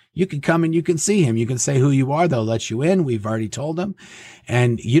place. You can come and you can see him. You can say who you are. They'll let you in. We've already told them,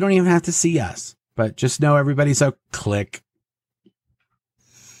 and you don't even have to see us, but just know everybody's a click.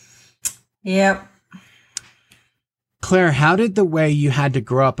 Yep. Claire, how did the way you had to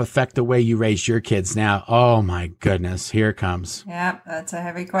grow up affect the way you raised your kids now? Oh my goodness, here it comes. Yep, that's a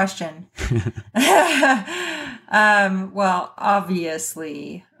heavy question. Well,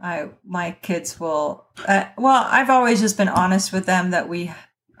 obviously, my kids will. I've always just been honest with them that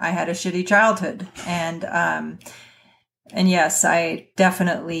I had a shitty childhood, and yes, I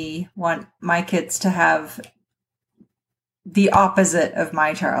definitely want my kids to have the opposite of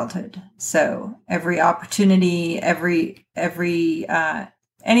my childhood. So every opportunity, every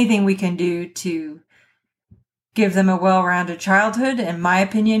anything we can do to give them a well-rounded childhood, in my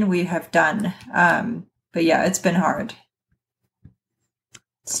opinion, we have done. But yeah, it's been hard.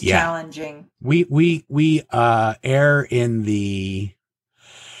 It's challenging. We err in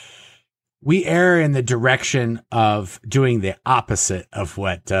the direction of doing the opposite of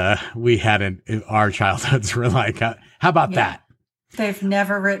what we had in our childhoods were like. How about that? They've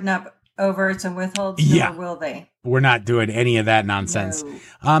never written up overts and withholds, nor will they. We're not doing any of that nonsense.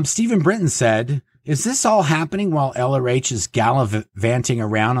 No. Stephen Britton said, is this all happening while LRH is gallivanting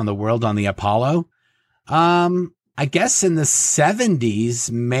around on the world on the Apollo? I guess in the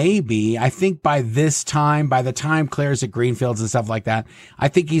 70s, maybe. I think by the time Claire's at Greenfields and stuff like that, I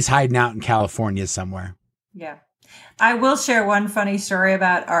think he's hiding out in California somewhere. Yeah. I will share one funny story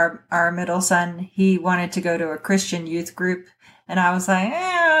about our middle son. He wanted to go to a Christian youth group, and I was like,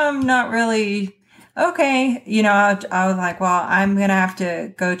 I'm not really okay. I was like, well, I'm going to have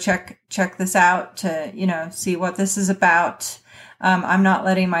to go check this out to, see what this is about. I'm not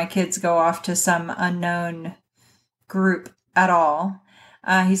letting my kids go off to some unknown group at all.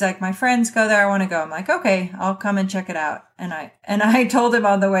 He's like, my friends go there. I want to go. I'm like, okay, I'll come and check it out. And I told him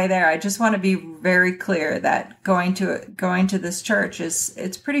on the way there, I just want to be very clear that going to this church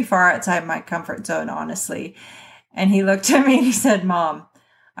it's pretty far outside my comfort zone, honestly. And he looked at me and he said, Mom,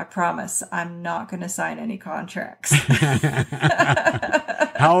 I promise I'm not going to sign any contracts.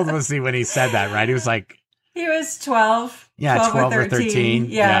 How old was he when he said that, right? He was like, he was 12. Yeah, 12 or 13.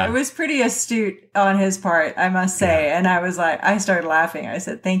 Yeah, it was pretty astute on his part, I must say. Yeah. And I was like, I started laughing. I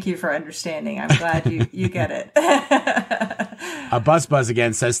said, thank you for understanding. I'm glad you get it. Buzz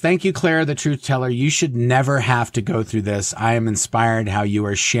again says, thank you, Claire, the truth teller. You should never have to go through this. I am inspired how you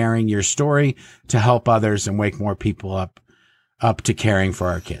are sharing your story to help others and wake more people up to caring for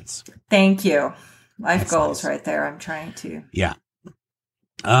our kids. Thank you. Life goals right there. I'm trying to. Yeah.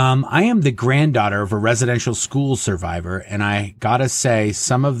 I am the granddaughter of a residential school survivor, and I gotta say,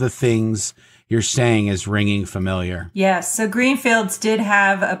 some of the things you're saying is ringing familiar. Yes. So Greenfields did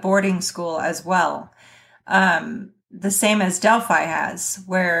have a boarding school as well. The same as Delphi has,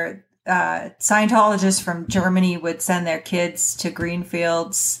 where Scientologists from Germany would send their kids to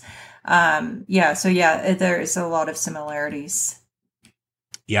Greenfields. There's a lot of similarities.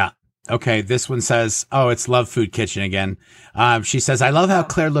 Yeah. Okay, this one says, it's Love Food Kitchen again. She says, I love how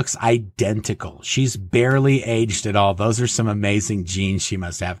Claire looks identical. She's barely aged at all. Those are some amazing genes she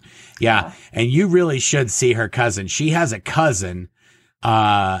must have. Yeah, and you really should see her cousin. She has a cousin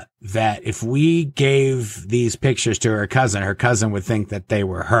that if we gave these pictures to her cousin would think that they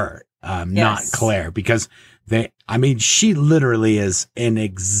were her, not Claire, because she literally is an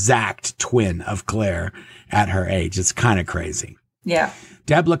exact twin of Claire at her age. It's kind of crazy. Yeah.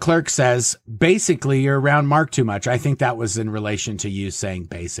 Deb Leclerc says, basically, you're around Mark too much. I think that was in relation to you saying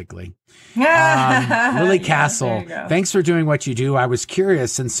basically. Lily Castle, thanks for doing what you do. I was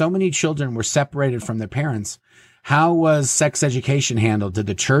curious, since so many children were separated from their parents, How was sex education handled? Did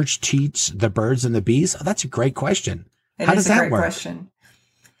the church teach the birds and the bees? Oh, that's a great question. How does that work? Question.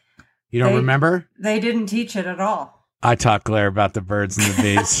 You don't remember? They didn't teach it at all. I taught Claire about the birds and the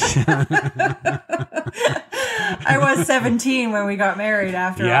bees. I was 17 when we got married,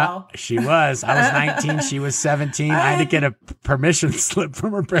 after all. Yeah, she was. I was 19. She was 17. I had to get a permission slip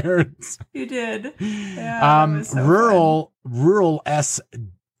from her parents. You did. Yeah, rural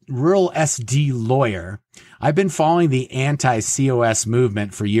SD lawyer. I've been following the anti-COS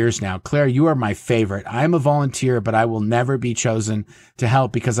movement for years now. Claire, you are my favorite. I am a volunteer, but I will never be chosen to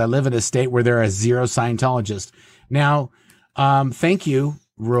help because I live in a state where there are 0 Scientologists. Now, thank you,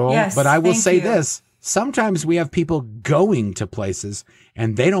 Rural. Yes, but I will say this. Sometimes we have people going to places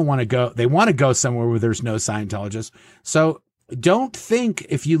and they don't want to go. They want to go somewhere where there's no Scientologists. So don't think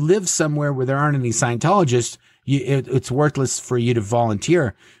if you live somewhere where there aren't any Scientologists, it's worthless for you to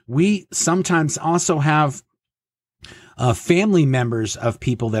volunteer. We sometimes also have family members of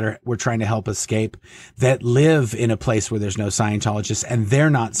people that we're trying to help escape that live in a place where there's no Scientologists and they're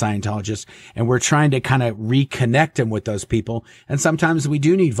not Scientologists. And we're trying to kind of reconnect them with those people. And sometimes we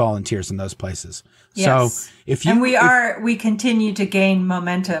do need volunteers in those places. Yes. So if you, and we continue to gain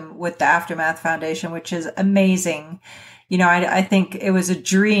momentum with the Aftermath Foundation, which is amazing. You know, I think it was a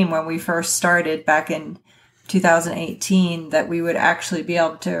dream when we first started back in 2018 that we would actually be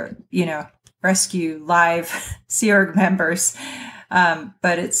able to, rescue live Sea Org members.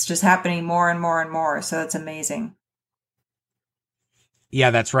 But it's just happening more and more and more. So that's amazing.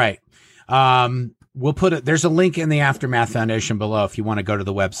 Yeah, that's right. We'll there's a link in the Aftermath Foundation below if you want to go to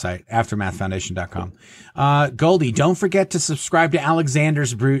the website, aftermathfoundation.com. Goldie, don't forget to subscribe to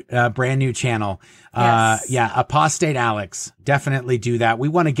Alexander's brand new channel. Yes. Yeah, Apostate Alex. Definitely do that. We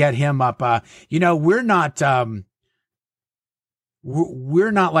want to get him up.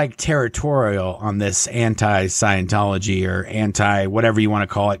 We're not like territorial on this anti-Scientology or anti whatever you want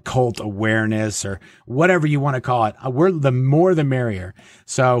to call it, cult awareness or whatever you want to call it. We're the more the merrier.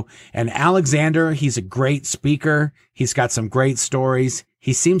 So, and Alexander, he's a great speaker. He's got some great stories.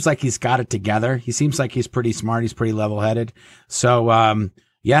 He seems like he's got it together. He seems like he's pretty smart. He's pretty level headed. So,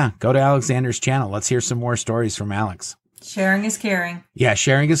 yeah, go to Alexander's channel. Let's hear some more stories from Alex. Sharing is caring. Yeah.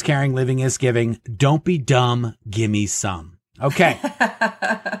 Sharing is caring. Living is giving. Don't be dumb. Gimme some. Okay.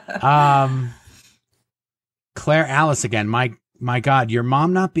 Claire Alice again. My God, your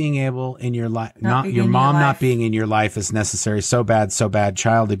mom not being able in your life, not being in your life is necessary. So bad, so bad.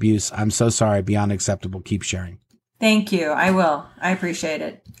 Child abuse. I'm so sorry. Beyond acceptable. Keep sharing. Thank you. I will. I appreciate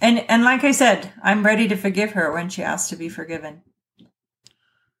it. And like I said, I'm ready to forgive her when she asks to be forgiven.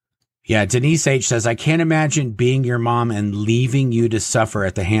 Yeah. Denise H says, I can't imagine being your mom and leaving you to suffer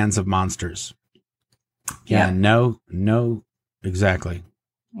at the hands of monsters. Yeah. No. Exactly.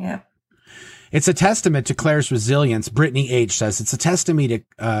 Yeah. It's a testament to Claire's resilience. Brittany H says it's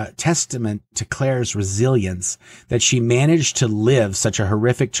a testament to Claire's resilience that she managed to live such a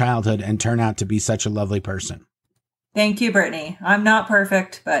horrific childhood and turn out to be such a lovely person. Thank you, Brittany. I'm not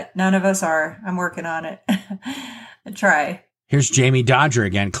perfect, but none of us are. I'm working on it. I try. Here's Jamie Dodger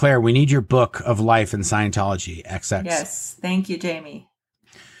again. Claire, we need your book of life in Scientology. XX. Yes. Thank you, Jamie.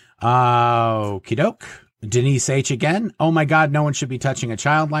 Okie doke. Denise H again. Oh my God, no one should be touching a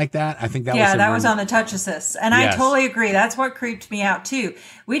child like that. I think that was on the touch assist. And yes. I totally agree. That's what creeped me out too.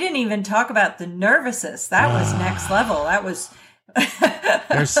 We didn't even talk about the nervous assist. That was next level. That was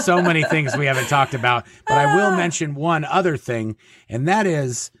There's so many things we haven't talked about, but I will mention one other thing, and that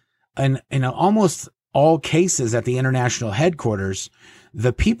is in almost all cases at the international headquarters,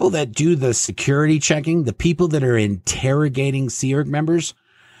 the people that do the security checking, the people that are interrogating Sea Org members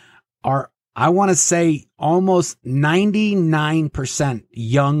are, I want to say, almost 99%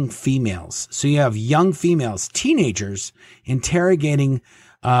 young females. So you have young females, teenagers, interrogating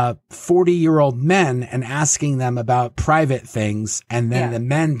 40-year-old men and asking them about private things, and then the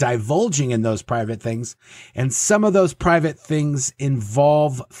men divulging in those private things. And some of those private things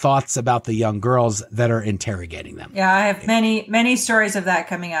involve thoughts about the young girls that are interrogating them. Yeah, I have many stories of that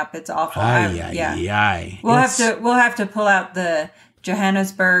coming up. It's awful. We'll have to pull out the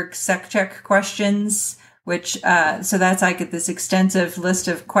Johannesburg sec check questions, which so that's like this extensive list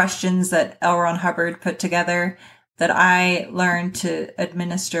of questions that L. Ron Hubbard put together that I learned to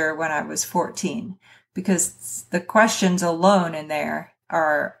administer when I was 14, because the questions alone in there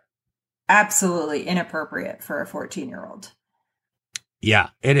are absolutely inappropriate for a 14-year-old. Yeah,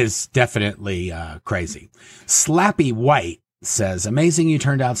 it is definitely crazy. Slappy White says, amazing you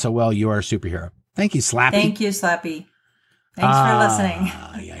turned out so well. You are a superhero. Thank you, Slappy. Thank you, Slappy. Thanks for listening.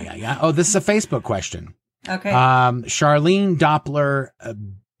 Yeah. Oh, this is a Facebook question. Okay. Charlene Doppler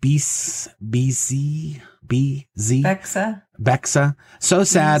Bexa. So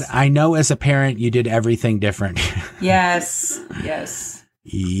sad. I know as a parent, you did everything different. Yes.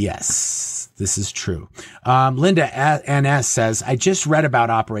 Yes, this is true. Linda NS says, I just read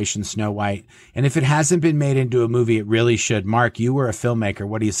about Operation Snow White, and if it hasn't been made into a movie, it really should. Mark, you were a filmmaker.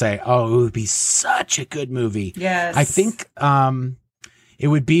 What do you say? Oh, it would be such a good movie. Yes. I think it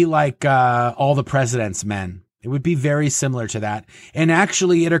would be like All the President's Men. It would be very similar to that. And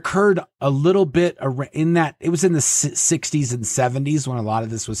actually, it occurred a little bit in that it was in the 60s and 70s when a lot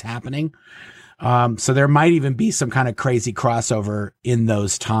of this was happening. So there might even be some kind of crazy crossover in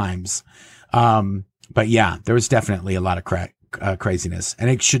those times. But yeah, there was definitely a lot of craziness, and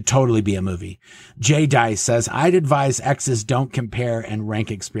it should totally be a movie. Jay Dice says, I'd advise exes don't compare and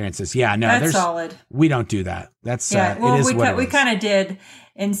rank experiences. Yeah, no, that's solid. We don't do that. That's, well, it is we kind of did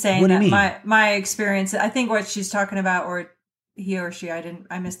in saying that my experience, I think what she's talking about, or he or she,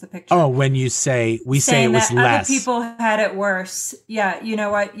 I missed the picture. Oh, when you say, we say it was less. Other people had it worse. Yeah. You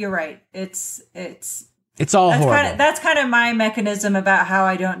know what? You're right. It's all horrible. That's kind of my mechanism about how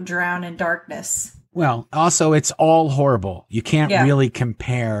I don't drown in darkness. Well, also it's all horrible. You can't really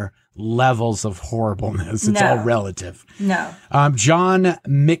compare levels of horribleness. It's all relative. No. John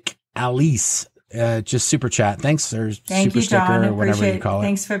McAleese, just super chat. Thanks, or Thank super you, sticker, John. or whatever you call it.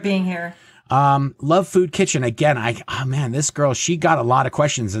 Thanks for being here. Love Food Kitchen. Again, this girl, she got a lot of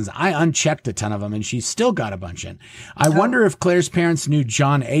questions, and I unchecked a ton of them, and she still got a bunch in. I wonder if Claire's parents knew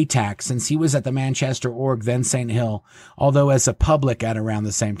John Atack, since he was at the Manchester Org, then St. Hill, although as a public at around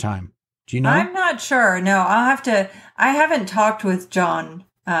the same time. Do you know? I'm not sure. No, I haven't talked with John,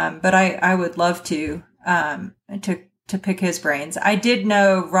 but I would love to pick his brains. I did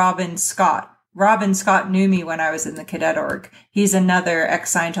know Robin Scott. Robin Scott knew me when I was in the cadet org. He's another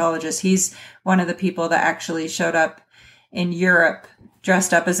ex-Scientologist. He's one of the people that actually showed up in Europe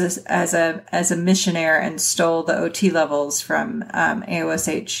dressed up as a missionary and stole the OT levels from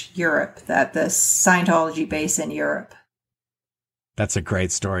AOSH Europe, at the Scientology base in Europe. That's a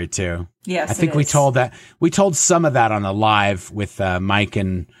great story too. Yes, I think we told some of that on a live with Mike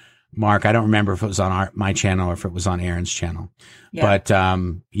and Mark. I don't remember if it was on my channel or if it was on Aaron's channel. Yeah.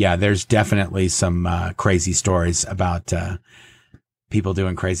 But there's definitely some crazy stories about people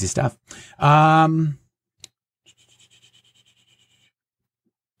doing crazy stuff.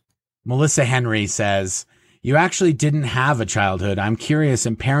 Melissa Henry says, you actually didn't have a childhood. I'm curious,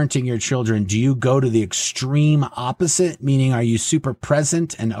 in parenting your children, do you go to the extreme opposite? Meaning, are you super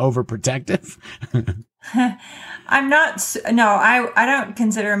present and overprotective? I'm not. No, I don't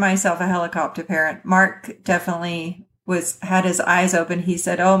consider myself a helicopter parent. Mark definitely had his eyes open. He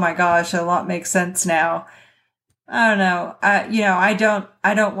said, "Oh my gosh, a lot makes sense now." I don't know.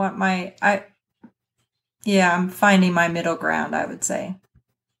 I don't want my. I'm finding my middle ground, I would say.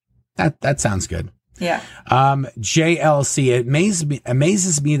 That sounds good. Yeah. JLC, it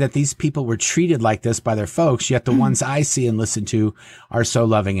amazes me that these people were treated like this by their folks, yet the ones I see and listen to are so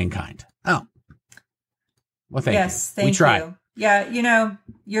loving and kind. Oh. Well, thank you. Thank you. Try. Yeah,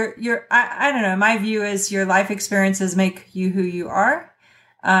 I don't know. My view is your life experiences make you who you are.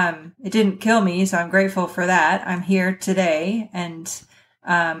 It didn't kill me, so I'm grateful for that. I'm here today, and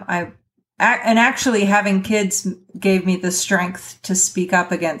actually having kids gave me the strength to speak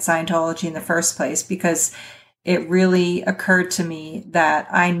up against Scientology in the first place, because it really occurred to me that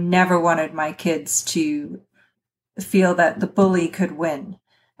I never wanted my kids to feel that the bully could win.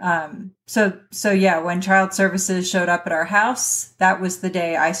 So when child services showed up at our house, that was the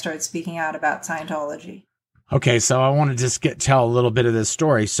day I started speaking out about Scientology. Okay, so I want to just tell a little bit of this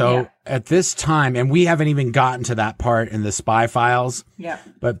story. So at this time, and we haven't even gotten to that part in the spy files. Yeah.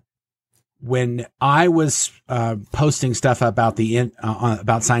 But when I was posting stuff about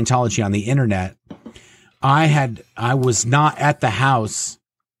about Scientology on the internet, I was not at the house,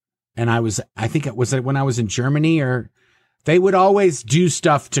 and I think it was when I was in Germany, or they would always do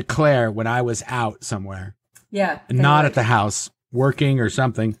stuff to Claire when I was out somewhere. Yeah. Not at the house, working or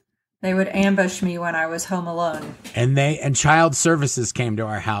something. They would ambush me when I was home alone. And child services came to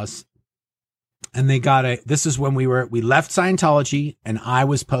our house, and they this is when we left Scientology, and I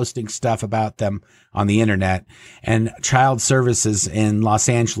was posting stuff about them on the internet, and child services in Los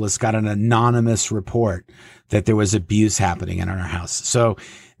Angeles got an anonymous report that there was abuse happening in our house. So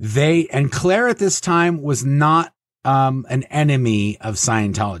and Claire at this time was not an enemy of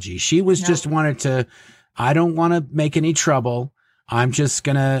Scientology. She was just I don't want to make any trouble. I'm just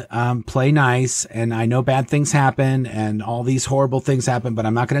gonna play nice, and I know bad things happen and all these horrible things happen, but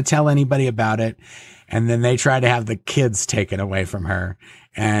I'm not gonna tell anybody about it. And then they tried to have the kids taken away from her.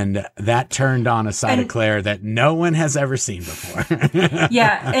 And that turned on a side of Claire that no one has ever seen before.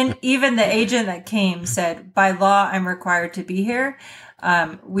 Yeah. And even the agent that came said, by law, I'm required to be here.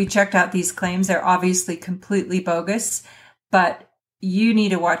 We checked out these claims. They're obviously completely bogus, but you need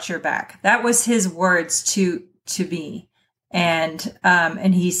to watch your back. That was his words to me.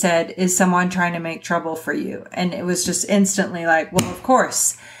 And he said, is someone trying to make trouble for you? And it was just instantly like, well, of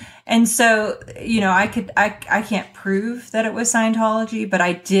course. And so, I can't prove that it was Scientology, but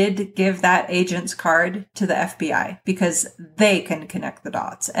I did give that agent's card to the FBI because they can connect the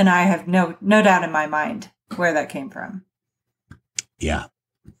dots. And I have no doubt in my mind where that came from. Yeah,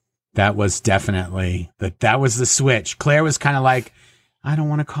 that was definitely that was the switch. Claire was kind of like, I don't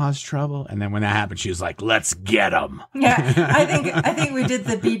want to cause trouble. And then when that happened, she was like, let's get them. Yeah, I think we did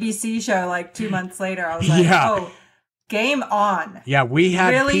the BBC show like 2 months later. I was like, oh, game on. Yeah, we had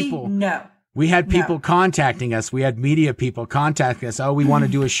really? people. No. We had people contacting us. We had media people contacting us. Oh, we want to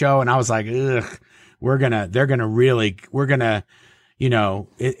do a show. And I was like, ugh,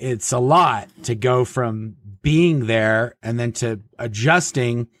 it's a lot to go from being there and then to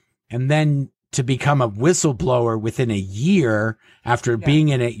adjusting and then to become a whistleblower within a year after being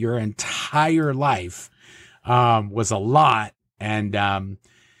in it your entire life, was a lot. And I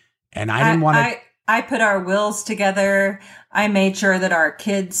didn't want to. I put our wills together. I made sure that our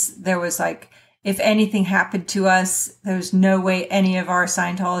kids, there was like, if anything happened to us, there's no way any of our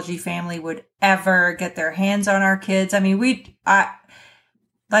Scientology family would ever get their hands on our kids. I mean,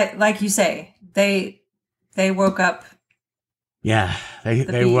 like you say, they woke up. Yeah,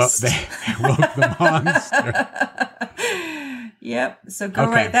 they woke the monster. Yep. So go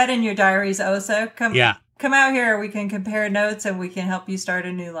write that in your diaries, Osa. Come out here. We can compare notes and we can help you start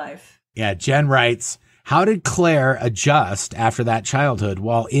a new life. Yeah, Jen writes, how did Claire adjust after that childhood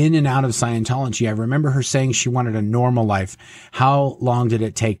while in and out of Scientology? I remember her saying she wanted a normal life. How long did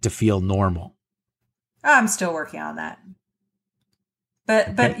it take to feel normal? I'm still working on that.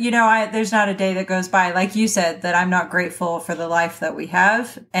 But there's not a day that goes by, like you said, that I'm not grateful for the life that we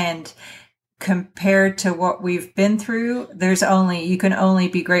have. And compared to what we've been through, you can only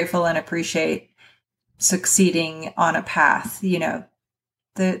be grateful and appreciate succeeding on a path, I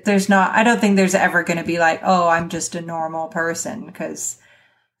don't think there's ever going to be like, oh, I'm just a normal person because,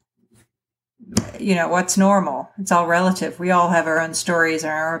 what's normal? It's all relative. We all have our own stories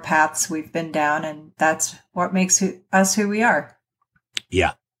and our paths we've been down, and that's what makes us who we are.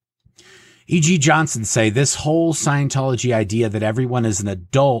 Yeah. E.G. Johnson say this whole Scientology idea that everyone is an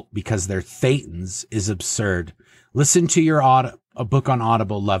adult because they're Thetans is absurd. Listen to your a book on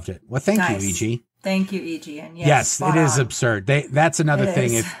Audible. Loved it. Well, thank you, E.G. Thank you, E.G. And yes, it is absurd. That's another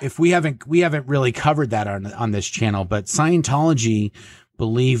thing. If we haven't really covered that on this channel, but Scientology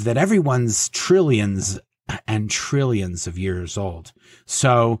believe that everyone's trillions and trillions of years old.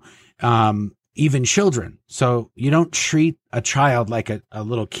 So, even children. So you don't treat a child like a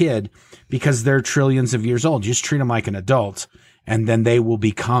little kid because they're trillions of years old. You just treat them like an adult and then they will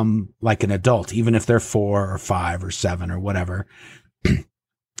become like an adult, even if they're 4 or 5 or 7 or whatever.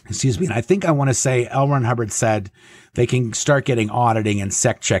 Excuse me. And I think I want to say L. Ron Hubbard said they can start getting auditing and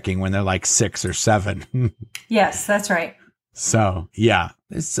sec checking when they're like 6 or 7. Yes, that's right. So yeah,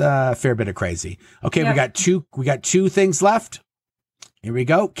 it's a fair bit of crazy. Okay. Yep. We got two things left. Here we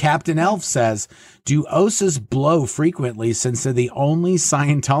go. Captain Elf says, do OSAs blow frequently since they're the only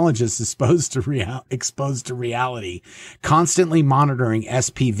Scientologists exposed to reality? Constantly monitoring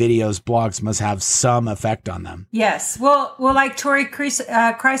SP videos, blogs must have some effect on them. Yes. Well, like Tori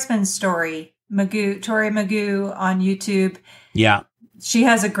Kreisman's story, Tori Magoo on YouTube. Yeah. She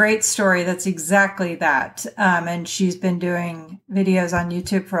has a great story that's exactly that. And she's been doing videos on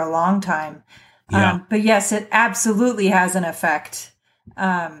YouTube for a long time. Yeah. But yes, it absolutely has an effect.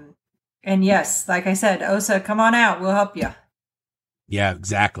 And yes, like I said, OSA, come on out. We'll help you. Yeah,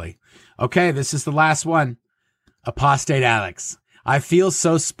 exactly. Okay. This is the last one. Apostate Alex. I feel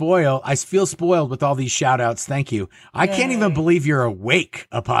so spoiled. I feel spoiled with all these shout outs. Thank you. I can't even believe you're awake,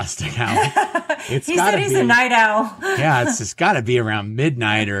 Apostate Alex. He said he's a night owl. Yeah. It's just gotta be around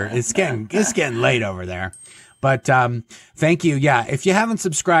midnight or it's getting late over there. But, thank you. Yeah. If you haven't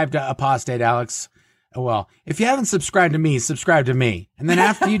subscribed to Apostate Alex, well, if you haven't subscribed to me, subscribe to me. And then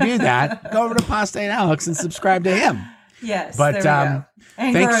after you do that, go over to Apostate Alex and subscribe to him. Yes. But, there we go.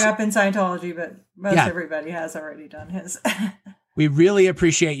 And growing up in Scientology, but most everybody has already done his. We really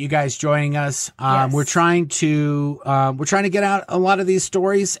appreciate you guys joining us. Yes. We're trying to get out a lot of these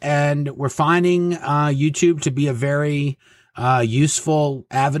stories, and we're finding YouTube to be a very useful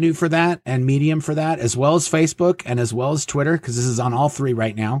avenue for that and medium for that, as well as Facebook and as well as Twitter, because this is on all three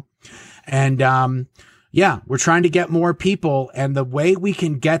right now. And yeah, we're trying to get more people. And the way we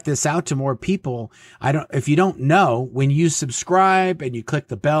can get this out to more people, if you don't know, when you subscribe and you click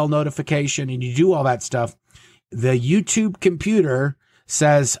the bell notification and you do all that stuff, the YouTube computer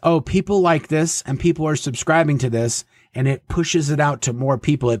says, oh, people like this and people are subscribing to this. And it pushes it out to more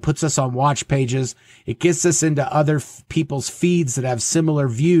people. It puts us on watch pages. It gets us into other people's feeds that have similar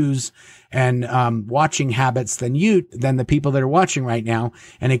views and watching habits than the people that are watching right now.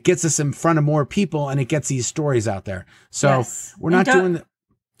 And it gets us in front of more people, and it gets these stories out there. So yes. we're not doing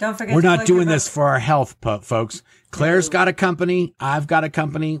Don't forget. We're not doing this for our health, folks. Claire's got a company. I've got a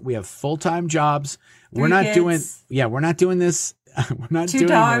company. We have full-time jobs. We're not doing this. We're not doing this. 2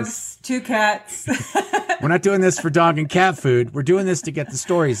 dogs, 2 cats. We're not doing this for dog and cat food. We're doing this to get the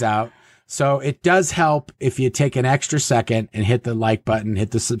stories out. So it does help if you take an extra second and hit the like button,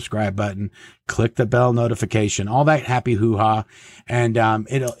 hit the subscribe button, click the bell notification, all that happy hoo-ha. And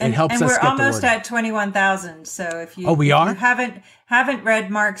it helps us get the word. And we're almost at 21,000. So if you, we are? If you haven't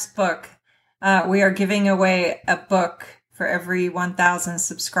read Mark's book, we are giving away a book for every 1,000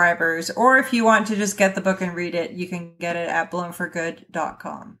 subscribers. Or if you want to just get the book and read it, you can get it at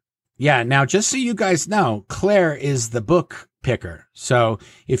blownforgood.com. Yeah. Now, just so you guys know, Claire is the book picker. So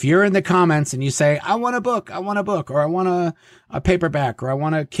if you're in the comments and you say, I want a book, or I want a paperback, or I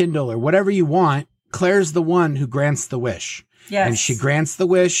want a Kindle, or whatever you want, Claire's the one who grants the wish. Yes. And she grants the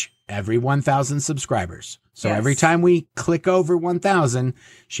wish every 1,000 subscribers. So every time we click over 1,000,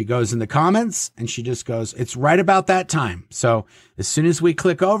 she goes in the comments and she just goes, it's right about that time. So as soon as we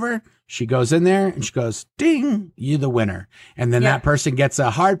click over, she goes in there and she goes, ding, you're the winner. And then that person gets a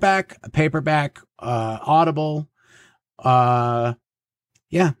hardback, a paperback, Audible. That's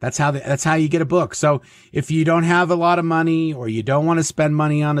how you get a book. So if you don't have a lot of money, or you don't want to spend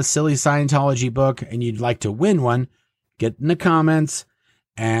money on a silly Scientology book and you'd like to win one, get in the comments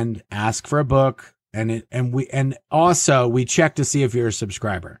and ask for a book. And also we check to see if you're a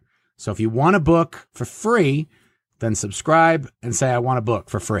subscriber. So if you want a book for free, then subscribe and say, I want a book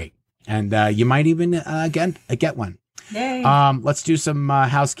for free. And you might even get one. Yay. Let's do some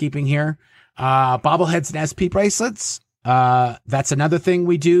housekeeping here. Bobbleheads and SP bracelets. That's another thing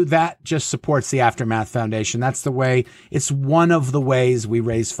we do that just supports the Aftermath Foundation. It's one of the ways we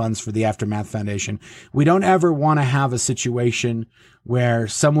raise funds for the Aftermath Foundation. We don't ever want to have a situation where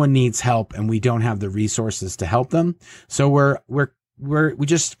someone needs help and we don't have the resources to help them. So we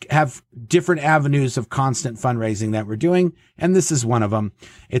just have different avenues of constant fundraising that we're doing. And this is one of them.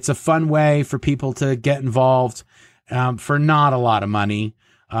 It's a fun way for people to get involved, for not a lot of money.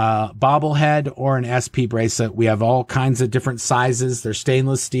 Bobblehead or an SP bracelet. We have all kinds of different sizes. They're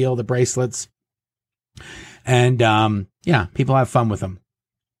stainless steel, the bracelets. And, people have fun with them.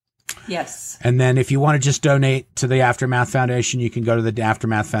 Yes. And then if you want to just donate to the Aftermath Foundation, you can go to the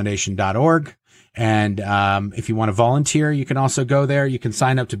aftermathfoundation.org. And, if you want to volunteer, you can also go there. You can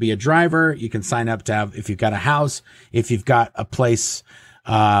sign up to be a driver. You can sign up to have, if you've got a house, if you've got a place,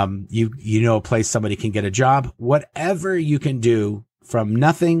 a place somebody can get a job, whatever you can do. From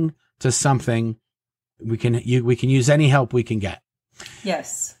nothing to something, we can use any help we can get.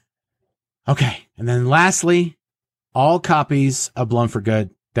 Yes. Okay. And then lastly, all copies of Blown for Good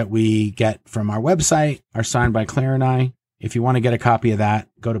that we get from our website are signed by Claire and I. If you want to get a copy of that,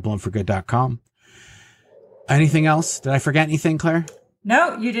 go to blownforgood.com. Anything else? Did I forget anything, Claire?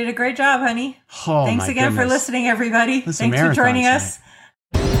 No, you did a great job, honey. Oh, Thanks again for listening, everybody. Thanks for joining us.